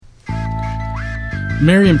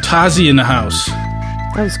Miriam Tazi in the house.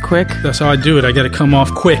 That was quick. That's how I do it. I got to come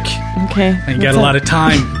off quick. Okay. I ain't got a lot of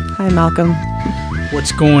time. Hi, Malcolm.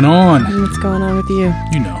 What's going on? What's going on with you?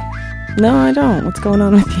 You know. No, I don't. What's going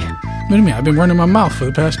on with you? What do you mean? I've been running my mouth for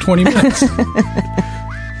the past 20 minutes.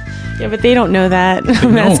 Yeah, but they don't know that.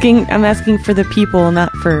 I'm asking for the people,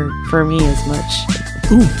 not for me as much.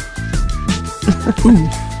 Ooh.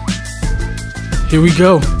 Here we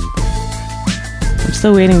go. I'm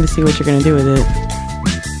still waiting to see what you're going to do with it.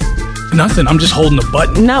 Nothing. I'm just holding the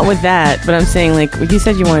button. Not with that, but I'm saying, like, you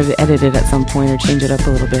said you wanted to edit it at some point or change it up a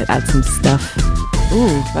little bit, add some stuff.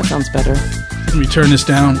 Ooh, that sounds better. Let me turn this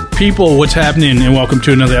down. People, what's happening? And welcome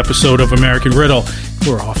to another episode of American Riddle.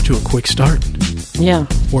 We're off to a quick start. Yeah.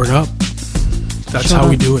 Word up. That's how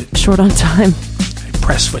we do it. Short on time.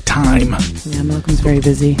 Press for time. Yeah, Malcolm's very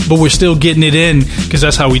busy. But we're still getting it in because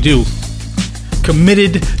that's how we do.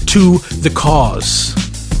 Committed to the cause.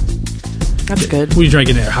 That's good. What are you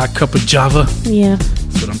drinking there? Hot cup of Java? Yeah.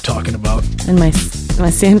 That's what I'm talking about. And my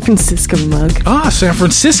San Francisco mug. Ah, San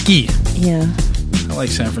Francisco. Yeah. I like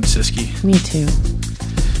San Francisco. Me too.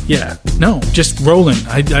 Yeah. No, just rolling.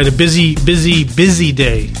 I had a busy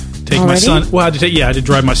day. Take Already? my son. Well, I had to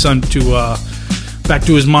drive my son to back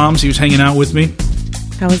to his mom's. He was hanging out with me.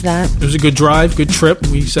 How was that? It was a good drive, good trip.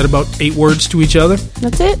 We said about 8 words to each other.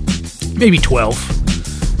 That's it? Maybe 12.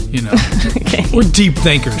 You know. Okay. We're deep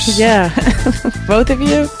thinkers. Yeah. Both of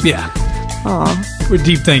you? Yeah. Aw. We're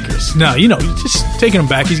deep thinkers. No, just taking him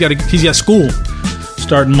back. He's got school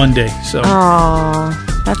starting Monday. So.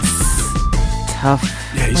 Aw. That's tough.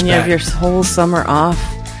 Yeah, he's when you back. have your whole summer off,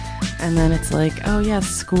 and then it's like, oh yeah,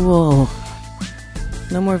 school.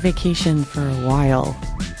 No more vacation for a while.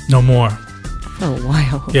 No more. For a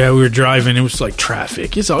while. Yeah, we were driving. It was like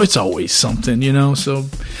traffic. It's always something, So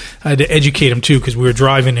I had to educate him too because we were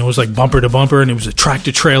driving. It was like bumper to bumper, and it was a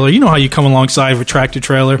tractor trailer. You know how you come alongside of a tractor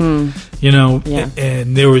trailer, Yeah.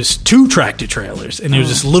 And there was 2 tractor trailers, and there was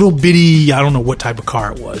this little bitty. I don't know what type of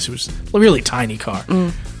car it was. It was a really tiny car.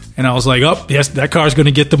 And I was like, oh, yes, that car's going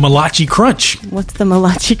to get the Malachi Crunch. What's the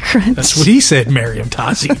Malachi Crunch? That's what he said, Miriam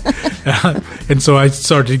Tazi. And so I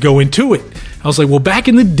started to go into it. I was like, well, back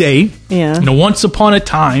in the day, once upon a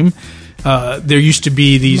time, there used to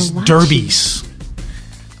be these Malachi. derbies.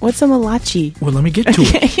 What's a Malachi? Well, let me get to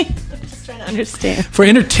it. I'm just trying to understand. For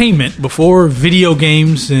entertainment, before video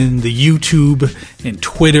games and the YouTube and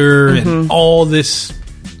Twitter and all this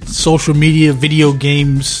social media, video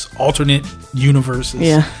games, alternate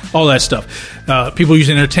universes, all that stuff. People used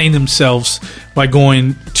to entertain themselves by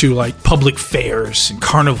going to like public fairs and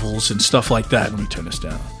carnivals and stuff like that. Let me turn this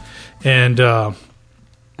down. And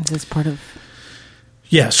Is this part of...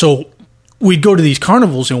 Yeah, so we'd go to these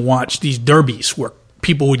carnivals and watch these derbies where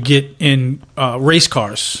people would get in race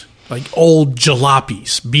cars, like old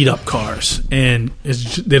jalopies, beat-up cars. And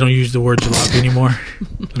they don't use the word jalopy anymore.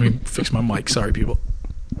 Let me fix my mic. Sorry, people.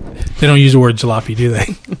 They don't use the word jalopy, do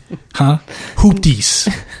they? Huh? Hoopties.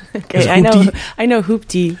 Okay, I know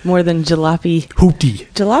hoopty more than jalopy. Hoopty.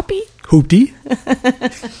 Jalopy? Hoopty.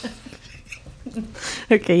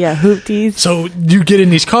 Okay, yeah, hoopties. So you get in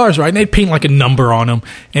these cars, right? And they'd paint like a number on them.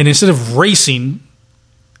 And instead of racing,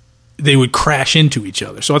 they would crash into each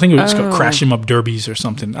other. So I think it was called Crash 'em Up Derbies or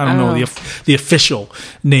something. I don't know the official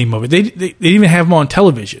name of it. They didn't even have them on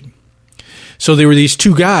television. So there were these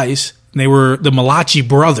 2 guys, and they were the Malachi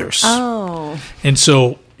brothers. Oh. And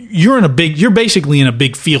so you're basically in a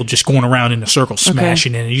big field just going around in a circle,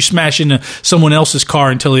 smashing in. And you smash into someone else's car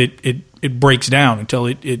until it breaks down,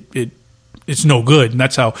 until it's no good. And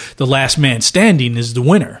that's how the last man standing is the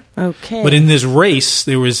winner. Okay. But in this race,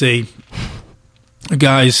 there was a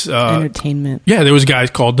guy's... entertainment. Yeah, there was guys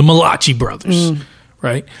called the Malachi brothers,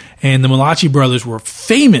 right? And the Malachi brothers were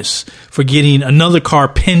famous for getting another car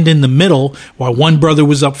pinned in the middle while one brother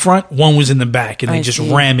was up front, one was in the back, and they just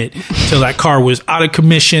ram it until that car was out of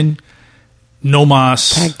commission, no mas,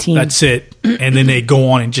 tag team. That's it. And then they go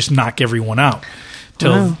on and just knock everyone out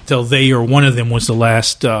till they or one of them was the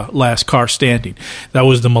last car standing. That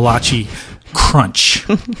was the Malachi Crunch.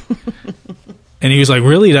 And he was like,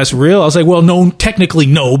 really? That's real? I was like, well, no, technically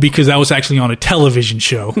no, because that was actually on a television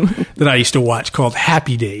show that I used to watch called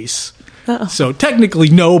Happy Days. Uh-oh. So technically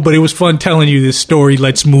no, but it was fun telling you this story.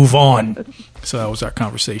 Let's move on. So that was our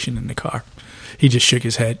conversation in the car. He just shook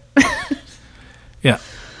his head. Yeah.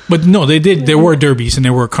 But no, they did. There were derbies and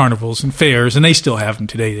there were carnivals and fairs, and they still have them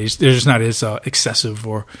today. They're just not as excessive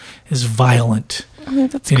or as violent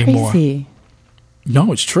that's anymore. Crazy.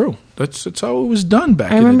 No, it's true. That's how it was done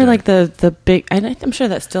back. I remember in the day. like the big. I'm sure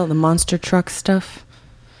that's still the monster truck stuff.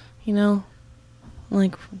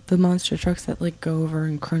 Like the monster trucks that like go over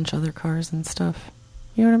and crunch other cars and stuff.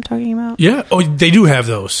 You know what I'm talking about? Yeah. Oh, they do have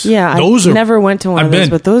those. Yeah, those never went to one of those, been.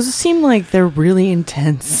 but those seem like they're really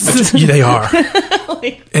intense. Yeah, they are.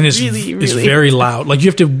 Like, And it's very loud. Like you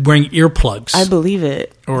have to bring earplugs. I believe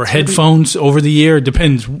it. Or headphones over the ear. It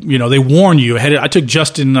depends. You know, they warn you ahead. I took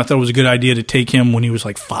Justin. I thought it was a good idea to take him when he was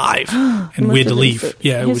like 5, and we had to leave.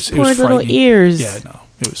 Yeah, it was poor frightening. little ears. Yeah, no,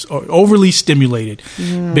 it was overly stimulated.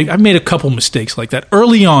 Yeah. I made a couple mistakes like that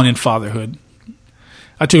early on in fatherhood.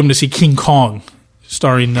 I took him to see King Kong,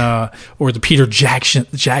 starring or the Peter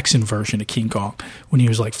Jackson version of King Kong when he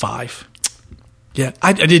was like 5. Yeah,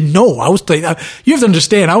 I didn't know. I was thinking, you have to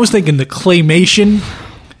understand. I was thinking the claymation.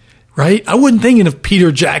 Right? I wasn't thinking of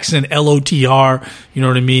Peter Jackson, LOTR, you know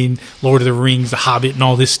what I mean? Lord of the Rings, The Hobbit, and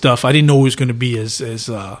all this stuff. I didn't know it was going to be as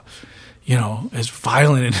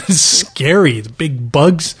violent and as scary. The big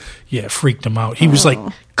bugs, yeah, it freaked him out. He was like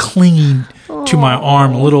clinging to my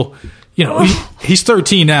arm a little. You know, he's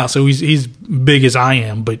 13 now, so he's big as I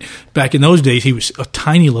am. But back in those days, he was a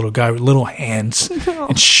tiny little guy with little hands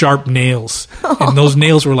and sharp nails, and those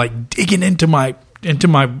nails were like digging into my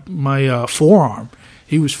forearm.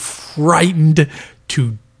 He was frightened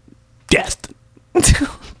to death.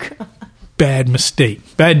 Oh, God. Bad mistake.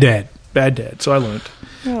 Bad dad. So I learned.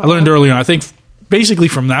 I learned early on. I think basically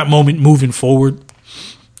from that moment moving forward,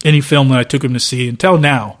 any film that I took him to see until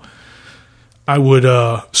now, I would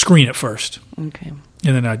screen it first. Okay.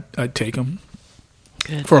 And then I'd take him.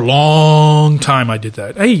 Good. For a long time I did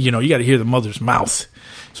that. Hey, you got to hear the mother's mouth.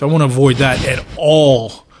 So I want to avoid that at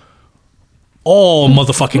all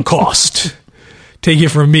motherfucking cost. Take it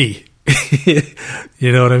from me.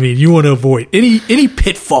 You know what I mean? You want to avoid any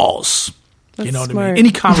pitfalls. That's you know what smart. I mean?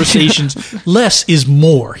 Any conversations. Less is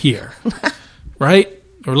more here. Right?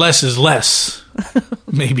 Or less is less.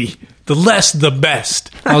 Maybe. The less, the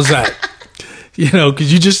best. How's that?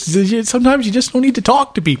 Because sometimes you just don't need to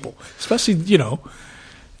talk to people. Especially,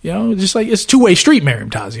 just like it's two-way street,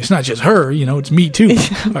 Miriam Tazi. It's not just her, it's me too.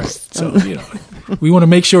 All right. So, we want to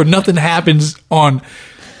make sure nothing happens on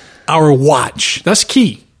our watch. That's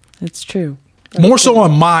key. That's true. More so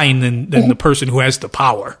on mine than the person who has the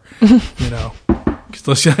power. Because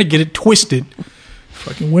let's not get it twisted.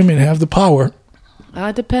 Fucking women have the power.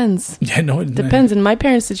 It depends. Yeah, no, it depends. In my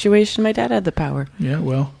parents' situation, my dad had the power. Yeah,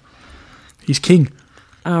 well, he's king.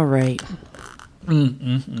 All right.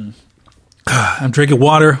 I'm drinking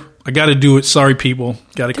water. I got to do it. Sorry, people.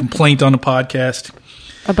 Got a complaint on the podcast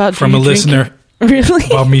about from a listener. Really?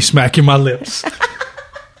 About me smacking my lips.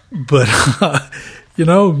 But,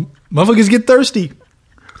 motherfuckers get thirsty.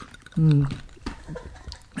 And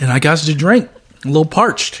I got to drink. A little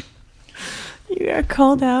parched. You got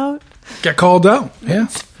called out? Got called out, yeah.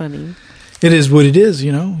 That's funny. It is what it is,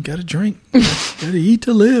 Got to drink. Got to eat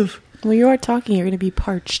to live. Well, you are talking. You're going to be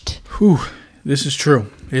parched. Whew. This is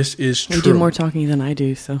true. This is true. You do more talking than I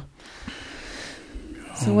do, so.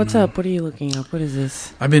 So what's up? What are you looking up? What is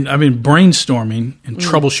this? I've been brainstorming and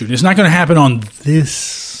troubleshooting. It's not going to happen on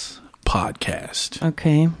this podcast.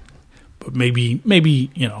 Okay. But maybe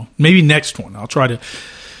next one. I'll try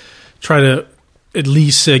to at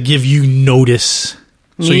least give you notice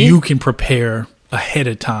so you can prepare ahead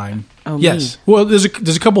of time. Oh, yes. Me? Well, there's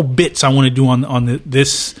a couple bits I want to do on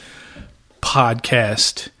this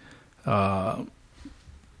podcast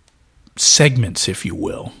segments, if you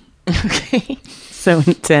will. Okay. So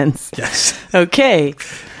intense. Yes. Okay.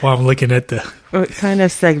 Well, I'm looking at what kind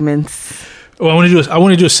of segments? Well, I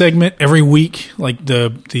want to do a segment every week, like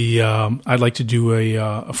I'd like to do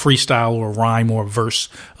a freestyle or a rhyme or a verse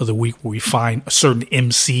of the week where we find a certain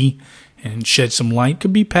MC and shed some light.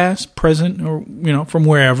 Could be past, present, or from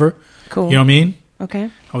wherever. Cool. You know what I mean?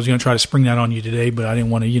 Okay. I was going to try to spring that on you today, but I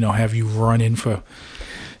didn't want to have you run in for.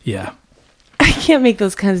 Yeah. I can't make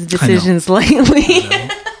those kinds of decisions lightly.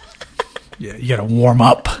 Yeah, you got to warm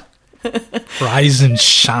up, rise and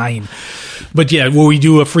shine. But yeah, will we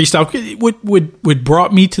do a freestyle? What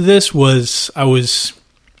brought me to this was I was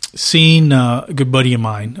seeing a good buddy of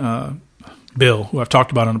mine, Bill, who I've talked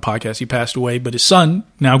about on the podcast. He passed away, but his son,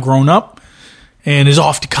 now grown up, and is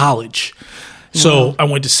off to college. So I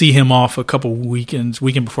went to see him off a couple weekend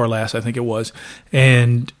before last, I think it was,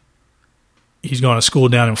 and he's going to school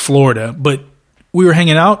down in Florida. But we were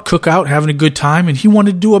hanging out, cookout, having a good time, and he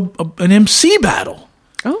wanted to do an MC battle.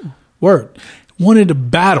 Oh. Word. Wanted a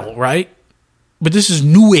battle, right? But this is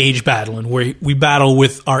new age battling where we battle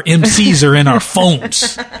with our MCs are in our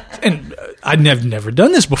phones. And I'd never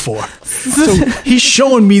done this before. So he's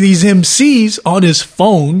showing me these MCs on his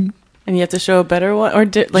phone And you have to show a better one? Or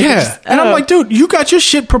And I'm like, dude, you got your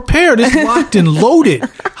shit prepared. It's locked and loaded.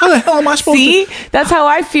 How the hell am I supposed to? See? That's how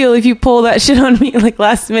I feel if you pull that shit on me like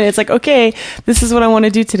last minute. It's like, okay, this is what I want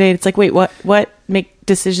to do today. It's like, wait, what? Make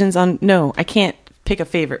decisions on... No, I can't pick a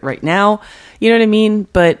favorite right now. You know what I mean?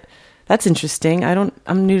 But... That's interesting.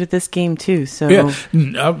 I'm new to this game too, so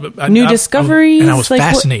new discoveries. And I was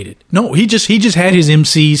fascinated. No, he just had his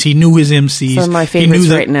MCs. He knew his MCs. Some of my favorites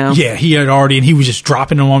right now. Yeah, he had already, and he was just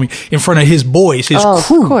dropping them on me in front of his boys, his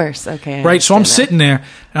crew. Of course, okay. Right, so I'm sitting there,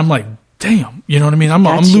 and I'm like, damn, you know what I mean? I'm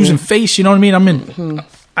losing face. You know what I mean? I'm in. Mm-hmm.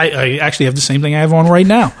 I actually have the same thing I have on right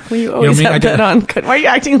now. Well, you always have that on. Why are you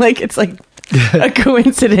acting like it's like a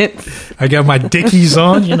coincidence? I got my Dickies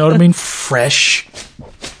on. You know what I mean? Fresh.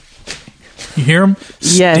 You hear them?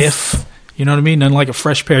 Yes. Stiff. You know what I mean? Nothing like a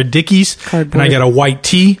fresh pair of Dickies. Cardboard. And I got a white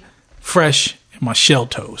tee, fresh, and my shell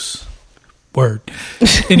toes. Word.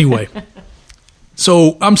 Anyway.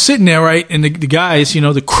 So I'm sitting there, right? And the guys,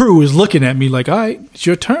 the crew is looking at me like, all right, it's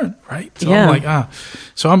your turn, right? So I'm like,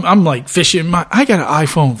 So I'm like fishing. I got an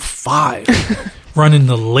iPhone 5 running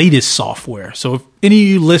the latest software. So if any of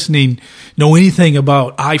you listening know anything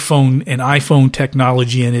about iPhone and iPhone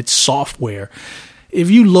technology and its software, if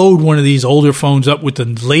you load one of these older phones up with the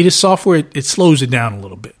latest software, it slows it down a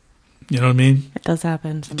little bit. You know what I mean? It does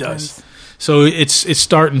happen sometimes. It does. So it's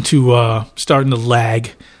starting to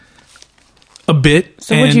lag a bit.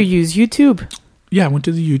 So would you use YouTube? Yeah, I went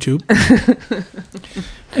to the YouTube.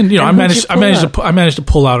 And I managed to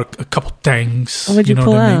pull out a couple things. What did you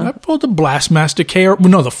pull out? I pulled the Blastmaster KR. Well,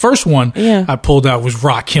 no, the first one I pulled out was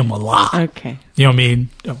Rakim Allah. Okay. You know what I mean?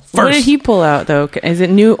 First. What did he pull out though? Is it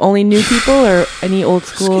only new people or any old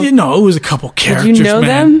school? No, it was a couple characters. Did you know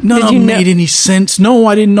them? None of them made any sense. No,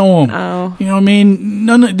 I didn't know them. Oh. You know what I mean?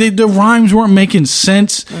 The rhymes weren't making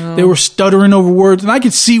sense. Oh. They were stuttering over words, and I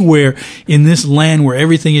could see where in this land where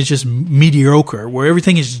everything is just mediocre, where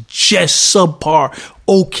everything is just subpar.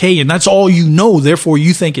 Okay, and that's all you know. Therefore,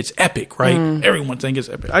 you think it's epic, right? Everyone thinks it's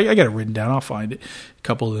epic. I got it written down. I'll find it. A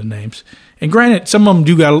couple of the names. And granted, some of them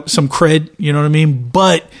do got some cred, you know what I mean?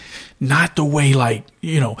 But not the way,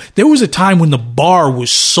 there was a time when the bar was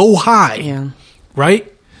so high. Yeah.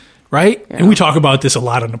 Right? Right? Yeah. And we talk about this a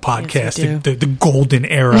lot on the podcast. Yes, the golden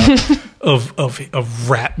era of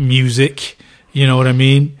rap music. You know what I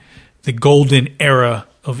mean? The golden era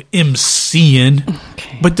of MCing.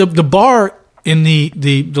 Okay. But the bar in the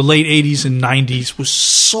late 80s and 90s was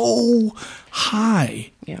so high.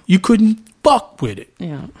 Yeah. You couldn't fuck with it.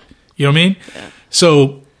 Yeah. You know what I mean? Yeah.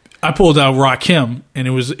 So I pulled out Rakim, and it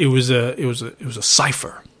was a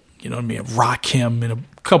cipher. You know what I mean? Of Rakim and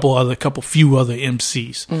a few other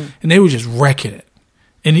MCs, and they were just wrecking it.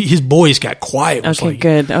 And his boys got quiet. Okay,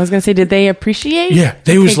 good. I was gonna say, did they appreciate? Yeah,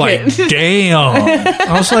 they was like, damn.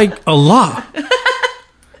 I was like, Allah,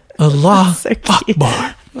 So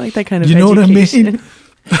Akbar. I like that kind of. You know education. what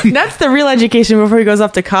I mean? That's the real education before he goes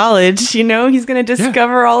off to college. He's going to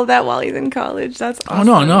discover all of that while he's in college. That's awesome.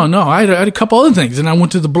 Oh, no. I had a couple other things, and I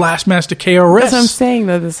went to the Blastmaster KRS. That's what I'm saying,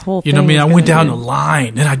 though. This whole thing. You know what I mean? I went down the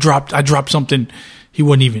line, and I dropped something he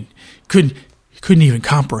couldn't even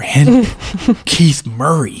comprehend. Keith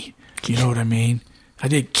Murray. You know what I mean? I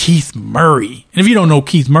did Keith Murray, and if you don't know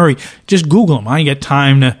Keith Murray, just Google him. I ain't got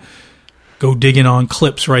time to go digging on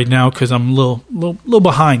clips right now because I'm a little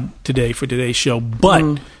behind today for today's show.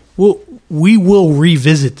 But we will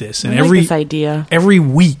revisit this, and I like this idea. Every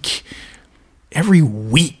week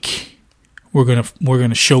we're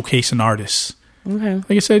gonna showcase an artist. Okay. Like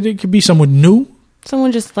I said, it could be someone new,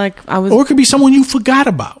 someone just like or it could be someone you forgot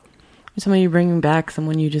about. Someone you bringing back,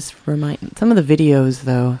 someone you just remind. Some of the videos,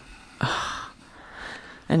 though.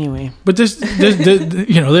 Anyway, but there's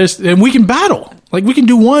and we can battle. Like we can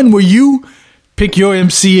do one where you pick your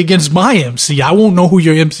MC against my MC. I won't know who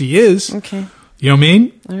your MC is. Okay. You know what I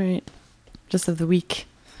mean? All right. Just of the week.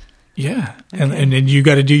 Yeah. Okay. And then you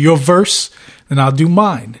got to do your verse, and I'll do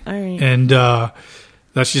mine. All right. And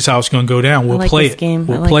that's just how it's going to go down. We'll play this it. Game.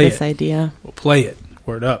 We'll I like play this it. idea. We'll play it.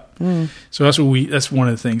 Word up. So that's one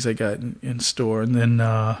of the things I got in store. And then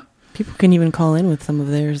people can even call in with some of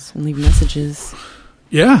theirs and leave messages.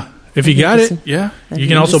 Yeah. If you got it, yeah. You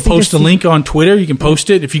can also post a link on Twitter. You can post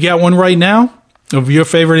it. If you got one right now of your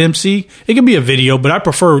favorite MC, it can be a video, but I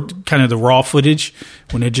prefer kind of the raw footage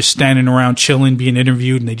when they're just standing around chilling, being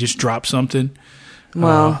interviewed, and they just drop something.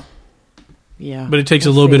 Well, yeah. But it takes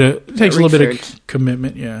a little bit of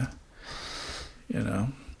commitment, yeah. You know.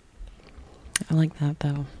 I like that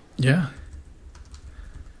though. Yeah.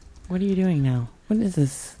 What are you doing now? What is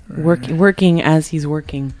this? Working as he's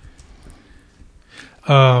working.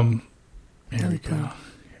 Here we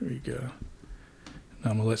go.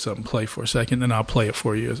 I'm gonna let something play for a second, then I'll play it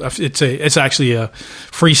for you. It's actually a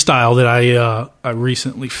freestyle that I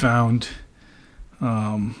recently found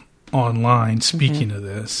online. Speaking of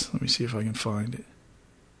this, let me see if I can find it.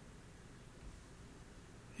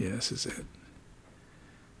 Yeah, this is it.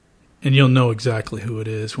 And you'll know exactly who it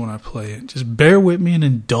is when I play it. Just bear with me and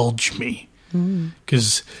indulge me.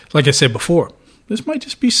 Because, like I said before, this might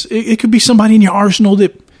just be, it could be somebody in your arsenal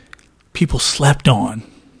that people slept on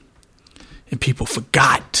and people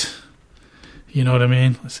forgot. You know what I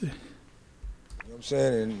mean? Let's see. You know what I'm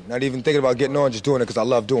saying? And not even thinking about getting on, just doing it because I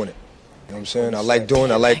love doing it. You know what I'm saying? I like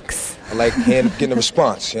doing it. I like getting a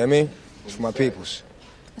response. You know what I mean? It's for my peoples.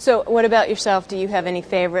 So what about yourself? Do you have any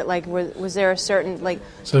favorite, like, was there a certain, like...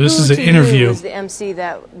 So this is an interview. Who was the MC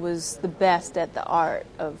that was the best at the art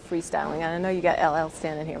of freestyling? And I know you got LL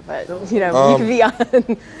standing here, but, you know, you could be on...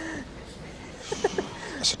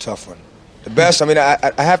 That's a tough one. The best, I mean,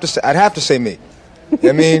 I'd have to say me. You know what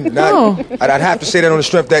I mean? I'd have to say that on the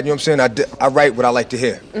strength that, you know what I'm saying, I write what I like to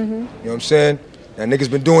hear. You know what I'm saying? Now, niggas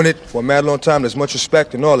been doing it for a mad long time. There's much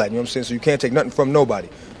respect and all that, you know what I'm saying? So you can't take nothing from nobody.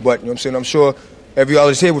 But, you know what I'm saying, I'm sure every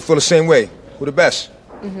artist here would feel the same way. Who the best?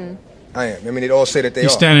 I am. I mean, they'd all say that they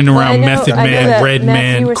He's are. standing around Method Man, Red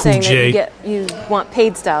Man, you were Cool saying J. that you want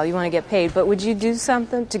paid style. You want to get paid. But would you do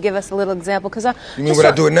something to give us a little example? Cause you mean would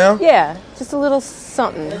I do it now? Yeah, just a little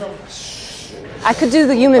something. I could do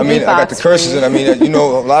the human beatbox. I got the curses, and I mean, you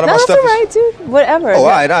know, a lot of my stuff. That's all right, dude. Whatever. Oh,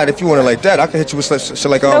 all right. If you want it like that, I can hit you with so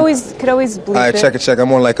like could always bleep all right, it. check.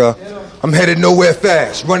 I'm on like I'm headed nowhere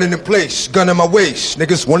fast, running in place, gun in my waist.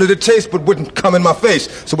 Niggas wanted to taste, but wouldn't come in my face.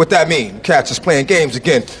 So what that mean? Cats is playing games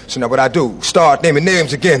again. So now what I do? Start naming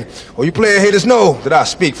names again. Or you player haters know that I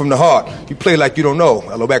speak from the heart. You play like you don't know.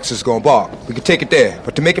 LOX is gonna bark. We can take it there,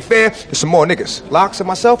 but to make it fair, there's some more niggas. Locks and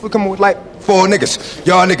myself, we come with like 4 niggas.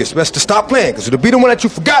 Y'all niggas, best to stop playing, cause it'll be the one that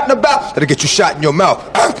you forgotten about that'll get you shot in your mouth.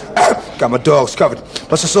 Got my dogs covered.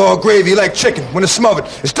 Plus it's all gravy like chicken when it's smothered.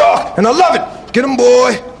 It's dark and I love it. Get him,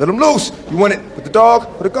 boy. Let him loose. You want it with the dog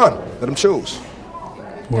or the gun? Let him choose.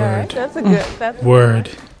 Word. That's a good. Word.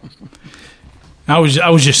 I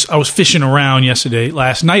was fishing around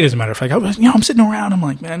last night, as a matter of fact. I'm sitting around. I'm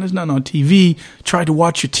like, man, there's nothing on TV. Tried to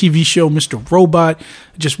watch your TV show, Mr. Robot.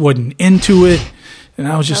 I just wasn't into it. And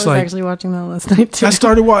I was just like, actually watching that last night too. I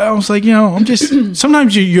started watching. I was like, I'm just,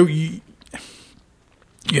 sometimes your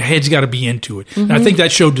head's got to be into it. And I think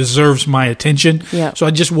that show deserves my attention. Yeah. So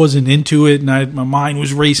I just wasn't into it, and my mind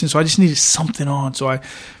was racing, so I just needed something on. So I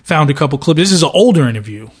found a couple clips. This is an older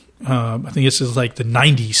interview. I think this is like the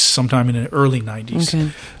 90s, sometime in the early 90s.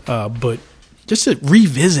 Okay. But just to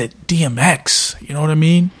revisit DMX, you know what I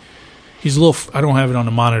mean? He's a little, I don't have it on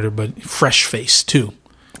the monitor, but fresh face too.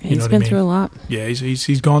 He's been through a lot. Yeah,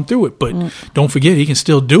 he's gone through it, but don't forget, he can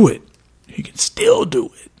still do it. He can still do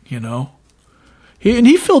it, you know?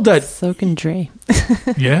 He filled that. So can Dre.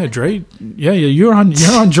 Yeah, Dre. Yeah, you're on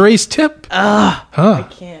Dre's tip. I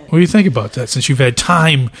can't. What do you think about that? Since you've had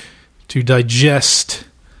time to digest,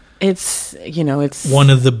 it's one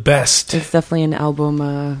of the best. It's definitely an album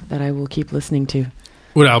that I will keep listening to.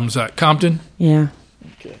 What album's that? Compton. Yeah.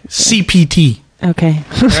 Okay. CPT. Okay.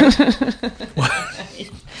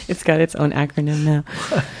 It's got its own acronym now.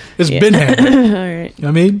 It's been happening. All right.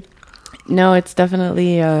 I mean, no, it's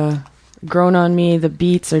definitely grown on me. The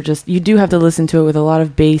beats are just, you do have to listen to it with a lot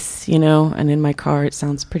of bass, and in my car it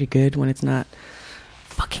sounds pretty good when it's not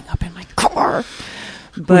fucking up in my car.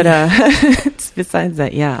 But besides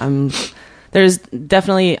that, yeah, I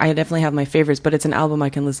definitely have my favorites, but it's an album I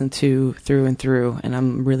can listen to through and through, and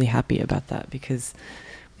I'm really happy about that because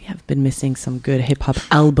we have been missing some good hip hop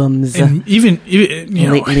albums. And even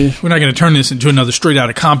lately. We're not going to turn this into another Straight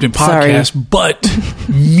Outta Compton podcast, but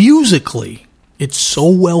musically, it's so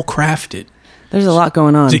well crafted. There's a lot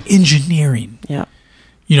going on. The engineering. Yeah.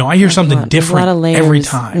 I hear something different every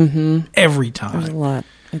time. Mm-hmm. Every time. There's a lot.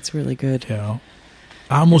 It's really good. I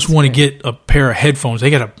almost want to get a pair of headphones. They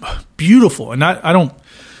got a beautiful, and I don't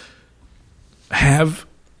have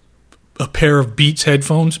a pair of Beats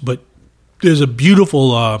headphones, but there's a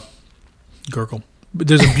beautiful gurgle. But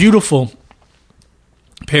there's a beautiful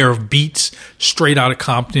pair of Beats Straight Outta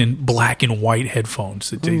Compton black and white headphones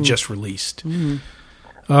that they just released.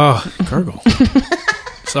 Gurgle.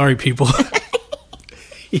 Sorry, people.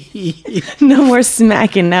 No more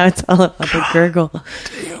smacking. Now it's all about the gurgle.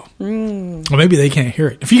 Damn. Well, maybe they can't hear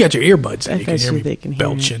it. If you got your earbuds in, you can hear me can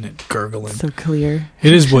belching and gurgling. So clear.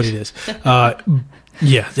 It is what it is.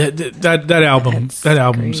 Yeah, that album's great.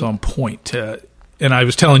 on point. And I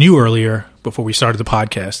was telling you earlier before we started the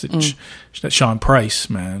podcast that Sean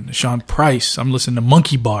Price, man, I'm listening to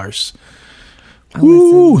Monkey Bars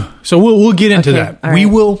Ooh. So we'll get into that. All We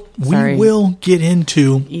right. will Sorry. get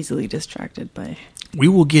into Easily distracted by.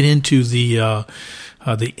 the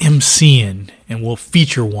MCing, and we'll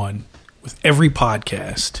feature one with every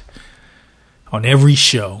podcast on every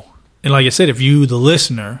show. And like I said, if you, the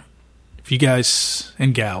listener, if you guys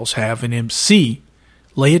and gals have an MC,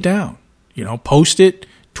 lay it down. Post it,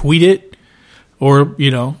 tweet it, or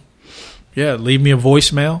leave me a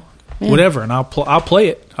voicemail, whatever, and I'll play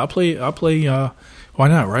it. I'll play. Why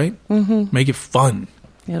not? Right? Mm-hmm. Make it fun.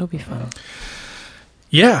 Yeah, it'll be fun.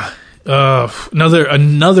 Yeah.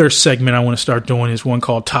 Another segment I want to start doing is one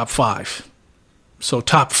called Top 5. So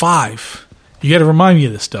Top 5, you got to remind me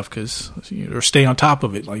of this stuff or stay on top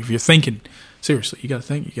of it. Like if you're thinking seriously, you got to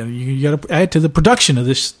think. You got to add to the production of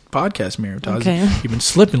this podcast, Maritaz. Okay. You've been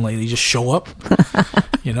slipping lately. Just show up.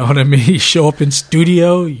 You know what I mean? You show up in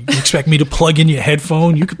studio. You expect me to plug in your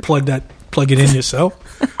headphone. You could plug it in yourself.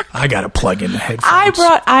 I got to plug in the headphones.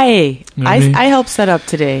 I helped set up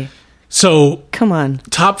today. So come on.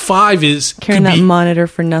 Top 5 is carrying that monitor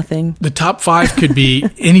for nothing. The top 5 could be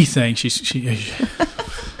anything.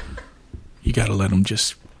 You got to let them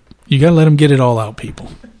get it all out,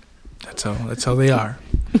 people. That's how they are.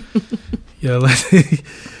 Yeah.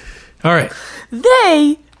 All right.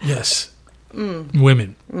 They. Yes.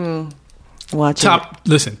 Women. Watch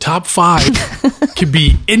Listen, top 5 could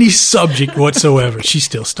be any subject whatsoever. She's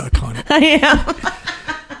still stuck on it. I am.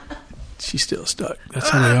 She's still stuck. That's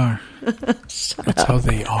how they are. That's how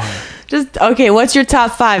they are. Okay, what's your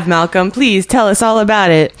top 5, Malcolm? Please tell us all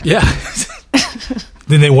about it. Yeah.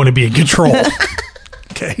 Then they want to be in control.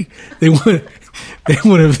 Okay. They want to.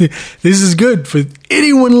 This is good for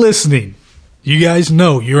anyone listening. You guys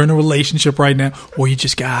know you're in a relationship right now, or you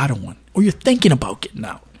just got out of one, or you're thinking about getting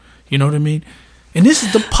out. You know what I mean? And this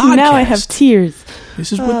is the podcast. Now I have tears.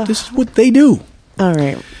 This is what they do. All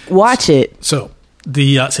right, watch it. So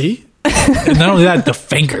see, and not only that, the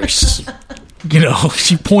fingers.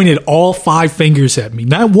 She pointed all 5 fingers at me.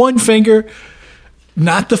 Not one finger,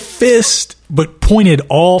 not the fist, but pointed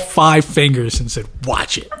all 5 fingers and said,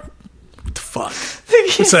 "Watch it." What the fuck?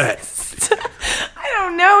 What's that? I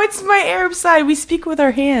don't know. It's my Arab side. We speak with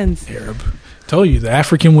our hands. Arab. Told you, the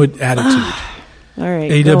African with attitude. All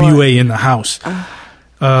right. AWA in the house.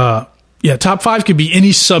 Top 5 could be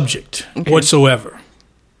any subject whatsoever.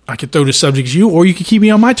 I could throw the subjects you, or you could keep me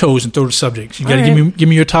on my toes and throw the subjects. You got to give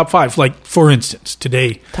me your top 5. Like, for instance,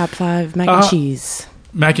 today. Top 5 mac and cheese.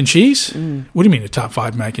 Mac and cheese? What do you mean the top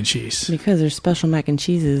 5 mac and cheese? Because there's special mac and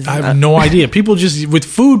cheeses. I have no idea. People just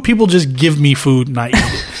give me food and I eat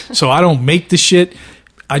it. So I don't make the shit.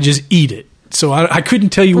 I just eat it. So I couldn't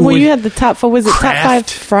tell you you had the top 4. Was it top 5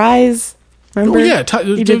 fries? Remember? Oh, yeah.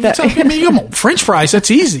 You did that. I mean, come on. French fries,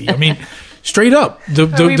 that's easy. I mean, straight up. Are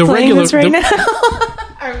we the playing regular. This right now?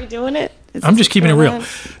 Are we doing it? I'm just keeping it real.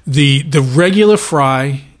 The regular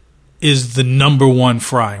fry is the number 1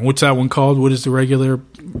 fry. What's that one called? What is the regular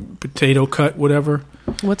potato cut, whatever?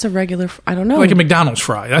 What's a regular I don't know. Like a McDonald's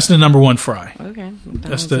fry. That's the number 1 fry. Okay.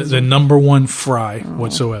 That's the number 1 fry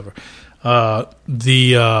whatsoever. I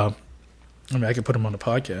could put them on the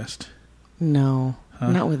podcast. No.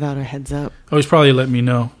 Not without a heads up. Oh, he's probably letting me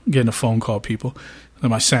know, getting a phone call, people, that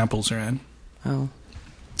my samples are in. Oh.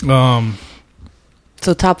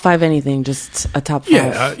 So top 5 anything, just a top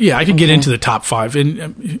 5. Yeah, I could get into the top 5.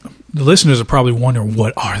 And the listeners are probably wondering,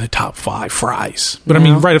 what are the top 5 fries? But I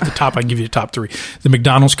mean, right off the top, I can give you the top 3. The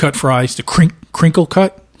McDonald's cut fries, the crinkle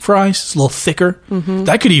cut fries, it's a little thicker. Mm-hmm.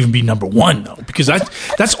 That could even be number 1, though, because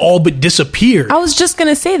that's all but disappeared. I was just going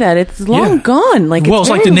to say that. It's long gone. It's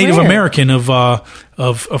like the Native American of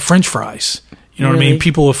French fries. You know what I mean?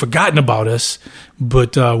 People have forgotten about us,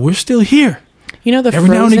 but we're still here. Every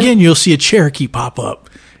now and again, you'll see a Cherokee pop up.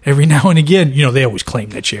 Every now and again, they always claim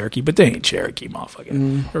that Cherokee, but they ain't Cherokee,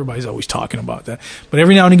 motherfucker. Everybody's always talking about that. But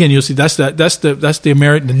every now and again, you'll see that's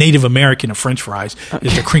the Native American of French fries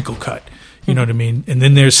is the crinkle cut. You know what I mean? And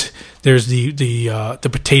then there's the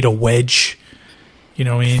potato wedge. You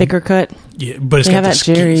know what I mean? Thicker cut. Yeah, but it's got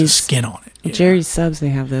the skin on it. Yeah. Jerry's subs, they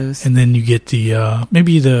have those. And then you get the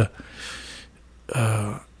maybe the.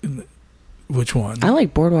 Which one? I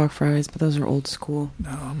like boardwalk fries, but those are old school.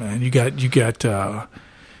 No, man, you got the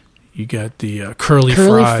curly fries.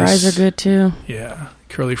 Curly fries are good too. Yeah,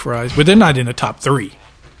 curly fries, but they're not in the top 3.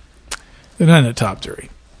 They're not in the top 3.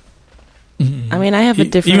 I mean, I have a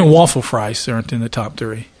different. Even waffle fries aren't in the top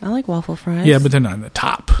 3. I like waffle fries. Yeah, but they're not in the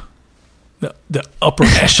top. The upper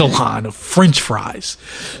echelon of French fries.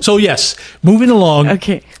 So yes, moving along.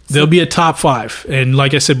 Okay. There'll be a top 5, and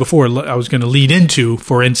like I said before, I was going to lead into,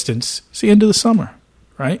 for instance, it's the end of the summer,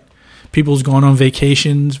 right? People's going on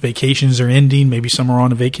vacations. Vacations are ending. Maybe some are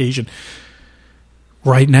on a vacation.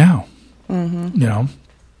 right now. You know,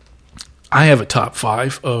 I have a top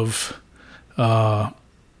 5 of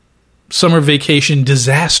summer vacation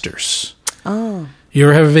disasters. Oh. You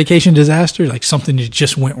ever have a vacation disaster? Like something that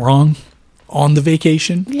just went wrong on the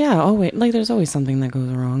vacation? Yeah. Oh, wait. Like, there's always something that goes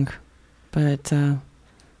wrong. But,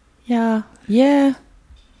 yeah.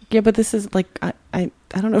 But this is like, I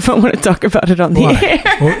don't know if I want to talk about it on the air.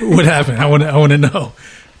 What happened? I want to know.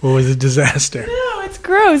 What was a disaster? No, it's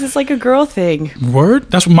gross. It's like a girl thing. Word?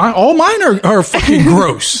 That's all mine are fucking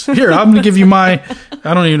gross. Here, I'm going to give you my,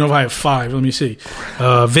 I don't even know if I have 5. Let me see.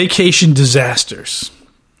 Vacation disasters.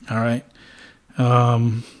 All right. Let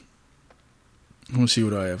me see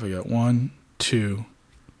what I have. I got 1, 2,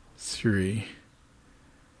 3,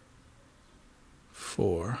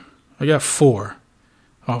 4. I got 4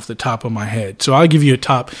 off the top of my head. So I'll give you a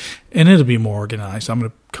top, and it'll be more organized. I'm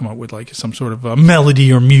going to come up with like some sort of a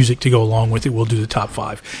melody or music to go along with it. We'll do the top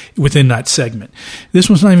 5 within that segment. This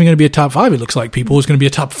one's not even going to be a top 5. It looks like, people. It's going to be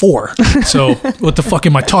a top 4. So what the fuck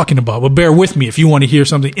am I talking about? But bear with me if you want to hear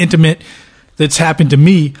something intimate that's happened to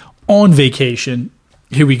me on vacation.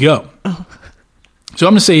 Here we go. Oh. So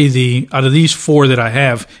I'm going to say out of these 4 that I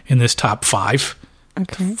have in this top 5.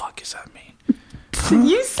 Okay. What the fuck does that mean?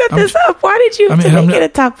 You set this up. Why did you make it a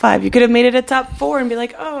top 5? You could have made it a top 4 and be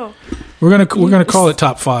like, oh. We're gonna call it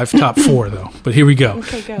top 5, top 4 though. But here we go.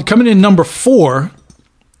 Okay, go. Coming in number 4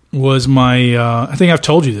 was my. I think I've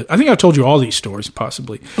told you that. I think I've told you all these stories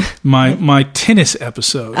possibly. My tennis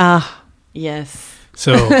episode. Yes.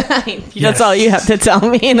 So that's all you have to tell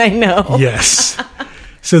me, and I know. Yes.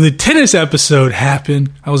 So the tennis episode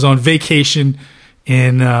happened. I was on vacation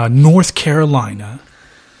in North Carolina.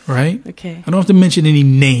 Right? Okay. I don't have to mention any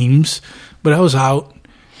names, but I was out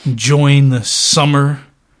enjoying the summer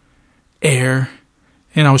air,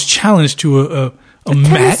 and I was challenged to a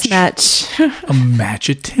match. A match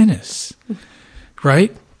of tennis.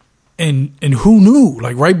 Right? And who knew?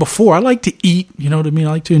 Like right before, I like to eat, you know what I mean?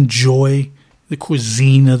 I like to enjoy the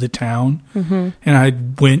cuisine of the town. Mm-hmm. And I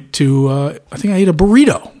went to, I think I ate a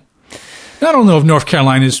burrito. I don't know if North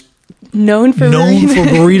Carolina is known for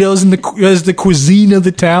burritos as the cuisine of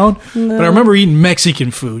the town. No. But I remember eating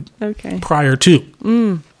Mexican food prior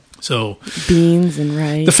to. So beans and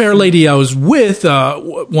rice. The fair lady I was with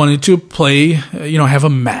wanted to play, have a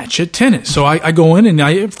match at tennis. So I go in, and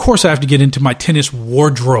of course I have to get into my tennis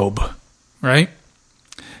wardrobe, right?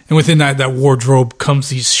 And within that wardrobe comes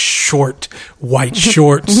these short white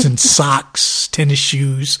shorts and socks, tennis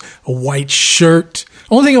shoes, a white shirt.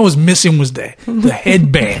 Only thing I was missing was the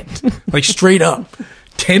headband, like straight up.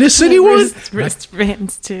 Tennis, anyone?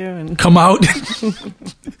 Wristbands too. And come out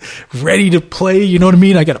ready to play, you know what I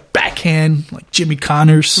mean? I got a backhand like Jimmy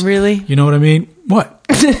Connors. Really? You know what I mean? What?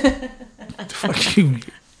 The fuck you mean,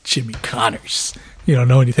 Jimmy Connors? You don't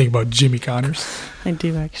know anything about Jimmy Connors? I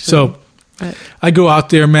do, actually. So I go out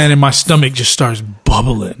there, man, and my stomach just starts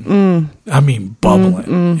bubbling. I mean,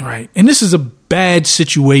 bubbling, right? And this is a bad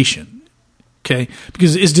situation, okay?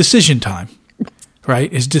 Because it's decision time,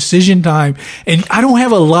 right? It's decision time. And I don't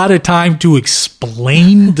have a lot of time to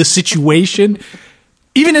explain the situation.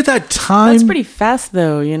 Even at that time. That's pretty fast,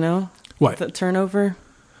 though, you know? What? The turnover?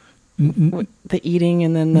 The eating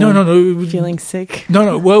and then the feeling sick?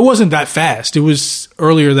 No. Well, it wasn't that fast. It was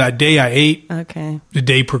earlier that day I ate. Okay. The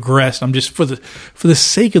day progressed. I'm just, for the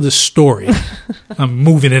sake of the story, I'm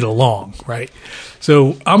moving it along, right?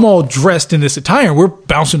 So I'm all dressed in this attire, and we're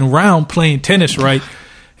bouncing around playing tennis, right?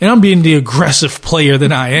 And I'm being the aggressive player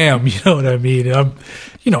that I am, you know what I mean? I'm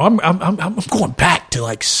going back to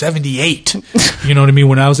like 78, you know what I mean?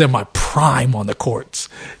 When I was at my prime on the courts,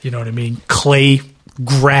 you know what I mean? Clay,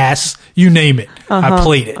 grass, you name it. I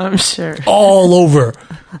played it. I'm sure. All over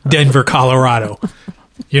Denver, Colorado.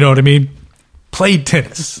 You know what I mean? Played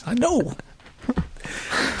tennis. I know.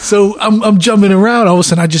 So I'm jumping around. All of a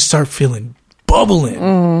sudden, I just start feeling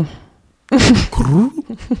bubbling.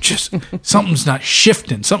 Just something's not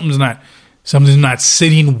shifting. Something's not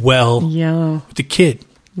sitting well with the kid.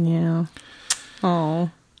 Yeah. Oh.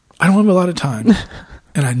 I don't have a lot of time.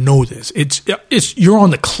 And I know this. It's you're on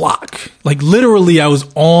the clock. Like literally I was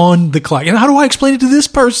on the clock. And how do I explain it to this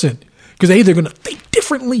person? Because they're going to think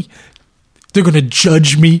differently. They're going to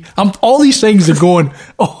judge me. All these things are going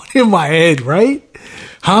on in my head, right?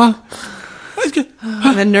 Huh?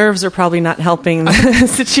 The nerves are probably not helping the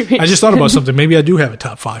situation. I just thought about something. Maybe I do have a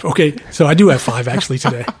top 5. Okay, so I do have 5 actually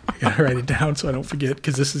today. I got to write it down so I don't forget,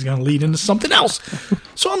 because this is going to lead into something else.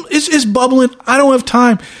 So it's bubbling. I don't have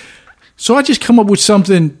time. So I just come up with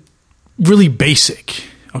something really basic,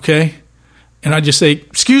 okay? And I just say,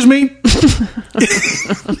 excuse me?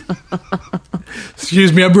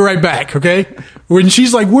 excuse me, I'll be right back, okay? When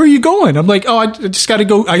she's like, where are you going? I'm like, oh, I just got to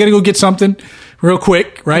go. I got to go get something real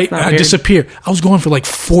quick, right? I disappear. I was going for like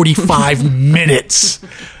 45 minutes,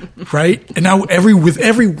 right? And now with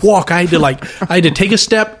every walk, I had to take a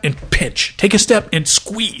step and pinch, take a step and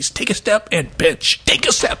squeeze, take a step and pinch, take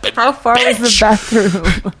a step and How far pinch. was the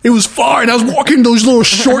bathroom? It was far, and I was walking those little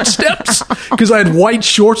short steps because I had white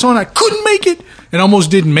shorts on. I couldn't make it, and almost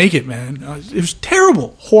didn't make it, man. It was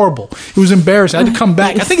terrible, horrible. It was embarrassing. I had to come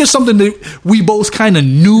back. I think it's something that we both kind of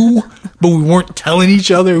knew, but we weren't telling each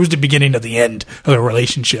other. It was the beginning of the end of the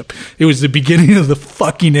relationship. It was the beginning of the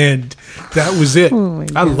fucking end. That was it. Oh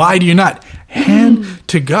I lied to you not. Hand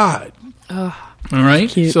to God. Oh, all right?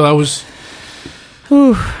 cute. So I was...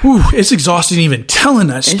 Ooh. It's exhausting even telling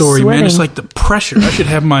that story, man. It's like the pressure. I should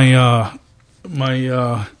have my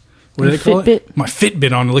what do they call Fitbit? it? My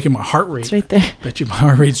Fitbit on to look at my heart rate. It's right there. Bet you my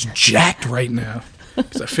heart rate's jacked right now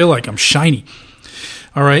because I feel like I'm shiny.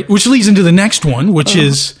 All right, which leads into the next one, which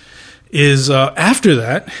is after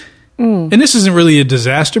that, and this isn't really a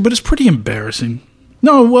disaster, but it's pretty embarrassing.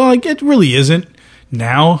 No, well, it really isn't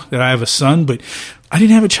now that I have a son, but I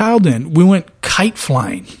didn't have a child then. We went kite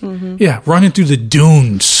flying. Mm-hmm. Yeah, running through the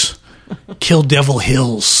dunes, Kill Devil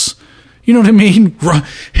Hills. You know what I mean? Running.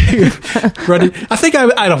 I think I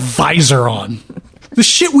had a visor on. The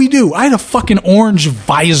shit we do. I had a fucking orange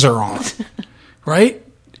visor on. Right?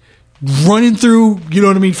 Running through, you know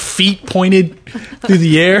what I mean? Feet pointed through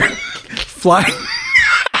the air. Flying.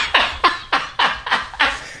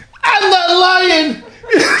 I'm not lying.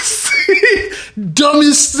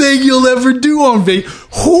 Dumbest thing you'll ever do on vape.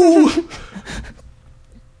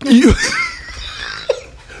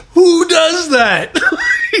 Who does that?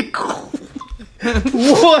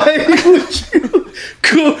 Why would you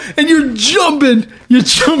go? And you're jumping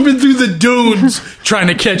through the dunes trying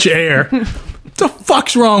to catch air. What the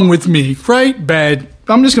fuck's wrong with me? Right? Bad.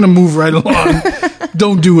 I'm just gonna move right along.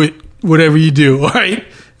 Don't do it. Whatever you do. All right.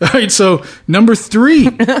 So number 3.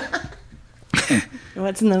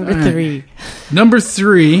 What's number 3? Number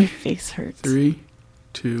 3. My face hurts. 3,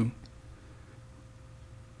 2.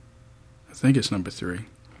 I think it's number 3.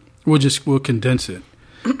 We'll condense it.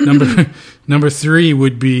 Number 3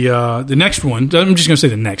 would be the next one. I'm just going to say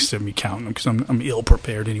the next of me counting because I'm ill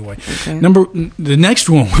prepared anyway. Okay. The next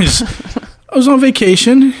one was I was on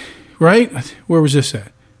vacation, right? Where was this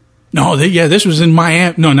at? No, this was in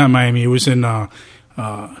Miami. No, not Miami. It was in.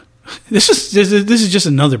 This is just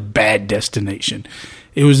another bad destination.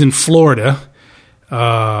 It was in Florida.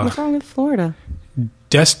 What's wrong with Florida?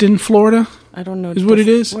 Destin, Florida. I don't know. Is what it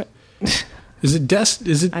is. What? Is it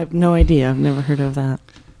Is it? I have no idea. I've never heard of that.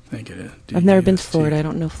 I think it is. I've never been to Florida. I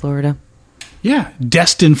don't know Florida. Yeah,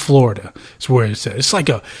 Destin, Florida is where it's at. It's like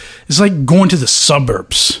going to the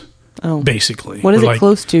suburbs. Oh, basically. What is it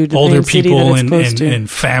close to? The older main city people that it's close to? and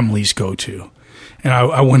families go to. And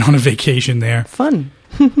I went on a vacation there. Fun.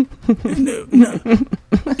 No,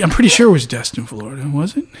 I'm pretty sure it was Destin, Florida,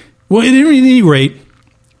 was it? Well, at any rate,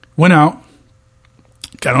 went out,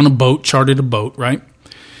 got on a boat, chartered a boat, right?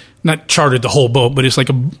 Not chartered the whole boat, but it's like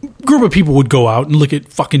a group of people would go out and look at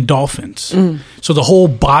fucking dolphins. Mm. So the whole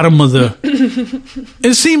bottom of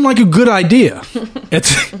it seemed like a good idea.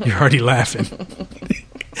 You're already laughing.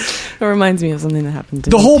 It reminds me of something that happened to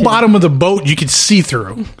the me whole too. bottom of the boat you could see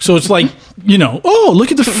through. So it's like,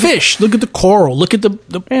 look at the fish, look at the coral, look at the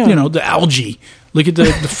the algae, look at the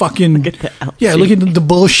fucking look at the algae. Yeah, look at the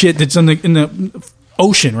bullshit that's in the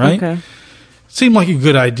ocean, right? Okay. Seemed like a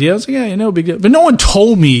good idea. I was like, no big deal. But no one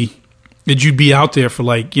told me that you'd be out there for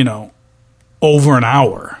over an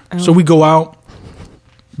hour. Oh. So we go out,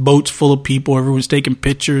 boats full of people, everyone's taking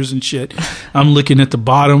pictures and shit. I'm looking at the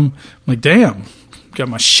bottom. I'm like, damn. Got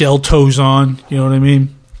my shell toes on, you know what I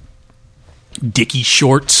mean? Dickie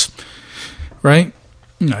shorts, right?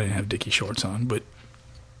 No, I didn't have Dickie shorts on, but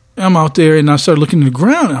I'm out there and I started looking at the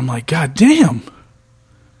ground and I'm like, God damn,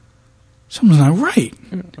 something's not right.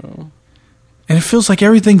 Uh-oh. And it feels like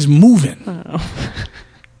everything's moving,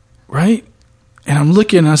 right? And I'm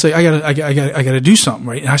looking and I say, I gotta do something,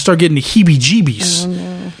 right? And I start getting the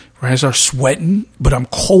heebie-jeebies, right? I start sweating, but I'm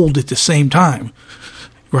cold at the same time,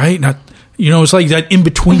 right? And it's like that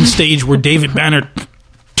in-between stage where David Banner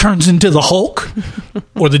turns into the Hulk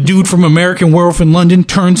or the dude from American Werewolf in London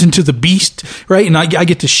turns into the Beast, right? And I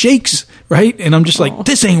get the shakes, right? And I'm just like,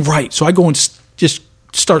 this ain't right. So I go and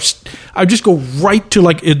I just go right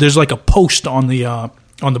to there's like a post on the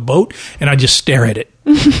boat and I just stare at it.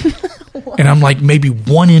 And I'm like maybe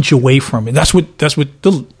 1 inch away from it. That's what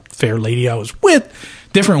the fair lady I was with,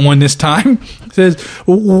 different one this time, says,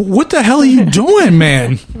 what the hell are you doing,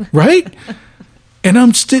 man? Right? And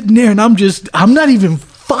I'm sitting there and I'm not even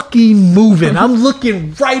fucking moving. I'm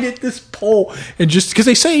looking right at this pole, and just because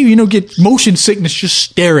they say, get motion sickness, just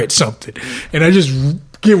stare at something, and I just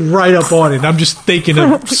get right up on it. I'm just thinking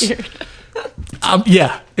of,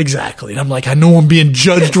 yeah, exactly. And I'm like, I know I'm being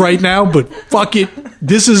judged right now, but fuck it,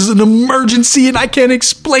 this is an emergency, and I can't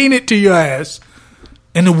explain it to your ass.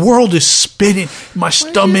 And the world is spinning. My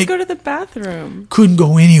stomach. Go to the bathroom. Couldn't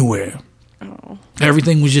go anywhere. Oh.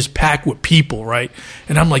 Everything was just packed with people, right?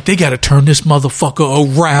 And I'm like, they got to turn this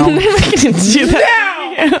motherfucker around. Do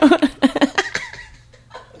that.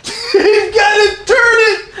 They've got to turn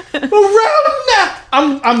it around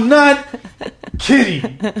now. I'm not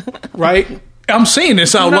kidding, right? I'm saying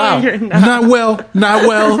this out loud. You're not. Not well.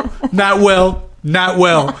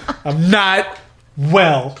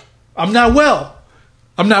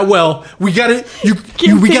 I'm not well. We gotta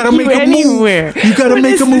make a move. You gotta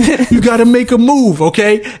make a move. You gotta make a move,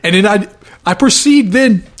 okay? And then I proceed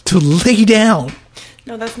then to lay down.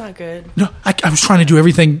 No, that's not good. No, I was trying to do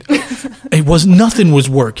everything. Nothing was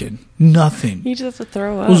working. Nothing. You just have to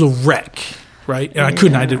throw up. It was a wreck, right? And I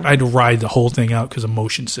couldn't. I had to ride the whole thing out because of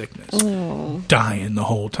motion sickness. Oh. Dying the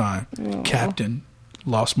whole time. Oh. Captain,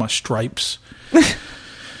 lost my stripes.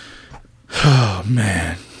 Oh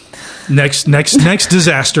man. Next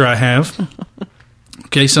disaster I have.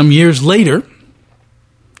 Okay, some years later,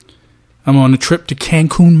 I'm on a trip to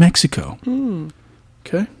Cancun, Mexico.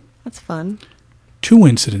 Okay? That's fun. 2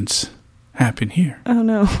 incidents happen here. Oh,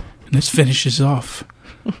 no. And this finishes off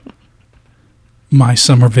my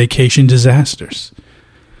summer vacation disasters.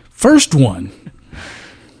 First one.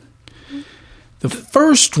 The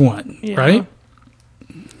first one, right?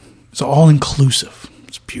 It's all-inclusive.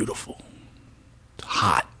 It's beautiful. It's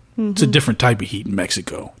hot. Mm-hmm. It's a different type of heat in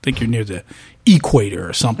Mexico. I think you're near the equator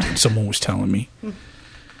or something, someone was telling me.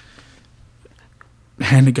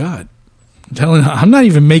 Hand to God. I'm not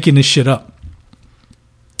even making this shit up.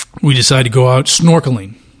 We decided to go out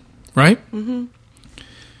snorkeling, right? Mm-hmm.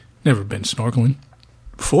 Never been snorkeling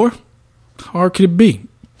before. How hard could it be?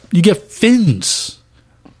 You get fins.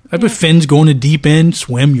 I put fins, go in the deep end,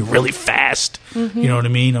 swim, you're really fast. Mm-hmm. You know what I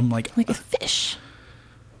mean? I'm like a fish.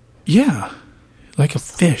 Yeah. Like a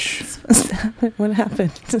fish. What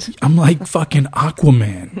happened? I'm like fucking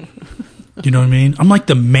Aquaman. You know what I mean? I'm like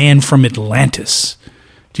the man from Atlantis.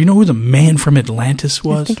 Do you know who the man from Atlantis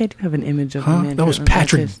was? I think I do have an image of the man. That was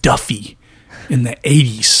Patrick Duffy in the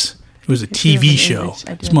 80s. It was a TV show.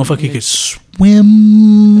 This motherfucker could swim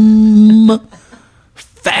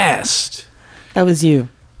fast. That was you.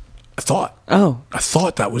 I thought. Oh. I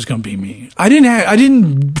thought that was going to be me. I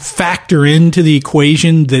didn't factor into the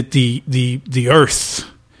equation that the earth,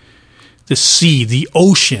 the sea, the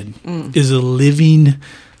ocean is a living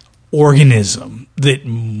organism that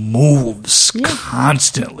moves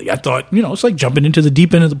constantly. I thought, it's like jumping into the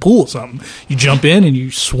deep end of the pool or something. You jump in and you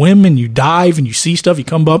swim and you dive and you see stuff, you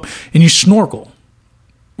come up and you snorkel.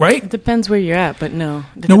 Right? It depends where you're at, but no.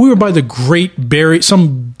 No, we were by the Great Barrier,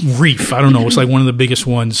 some reef. I don't know. It's like one of the biggest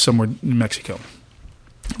ones somewhere in Mexico.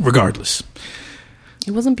 Regardless.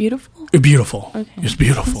 It wasn't beautiful? Beautiful. Okay. It was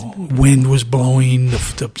beautiful. Wind was blowing,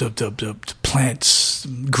 the plants,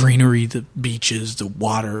 greenery, the beaches, the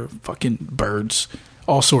water, fucking birds,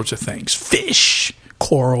 all sorts of things. Fish,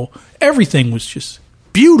 coral, everything was just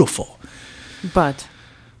beautiful. But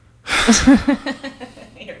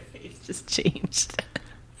your face just changed.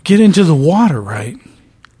 Get into the water, right?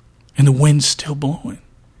 And the wind's still blowing.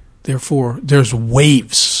 Therefore, there's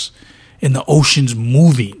waves and the ocean's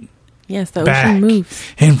moving. Yes, the ocean moves.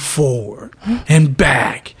 And forward and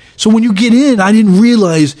back. So when you get in, I didn't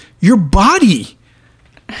realize your body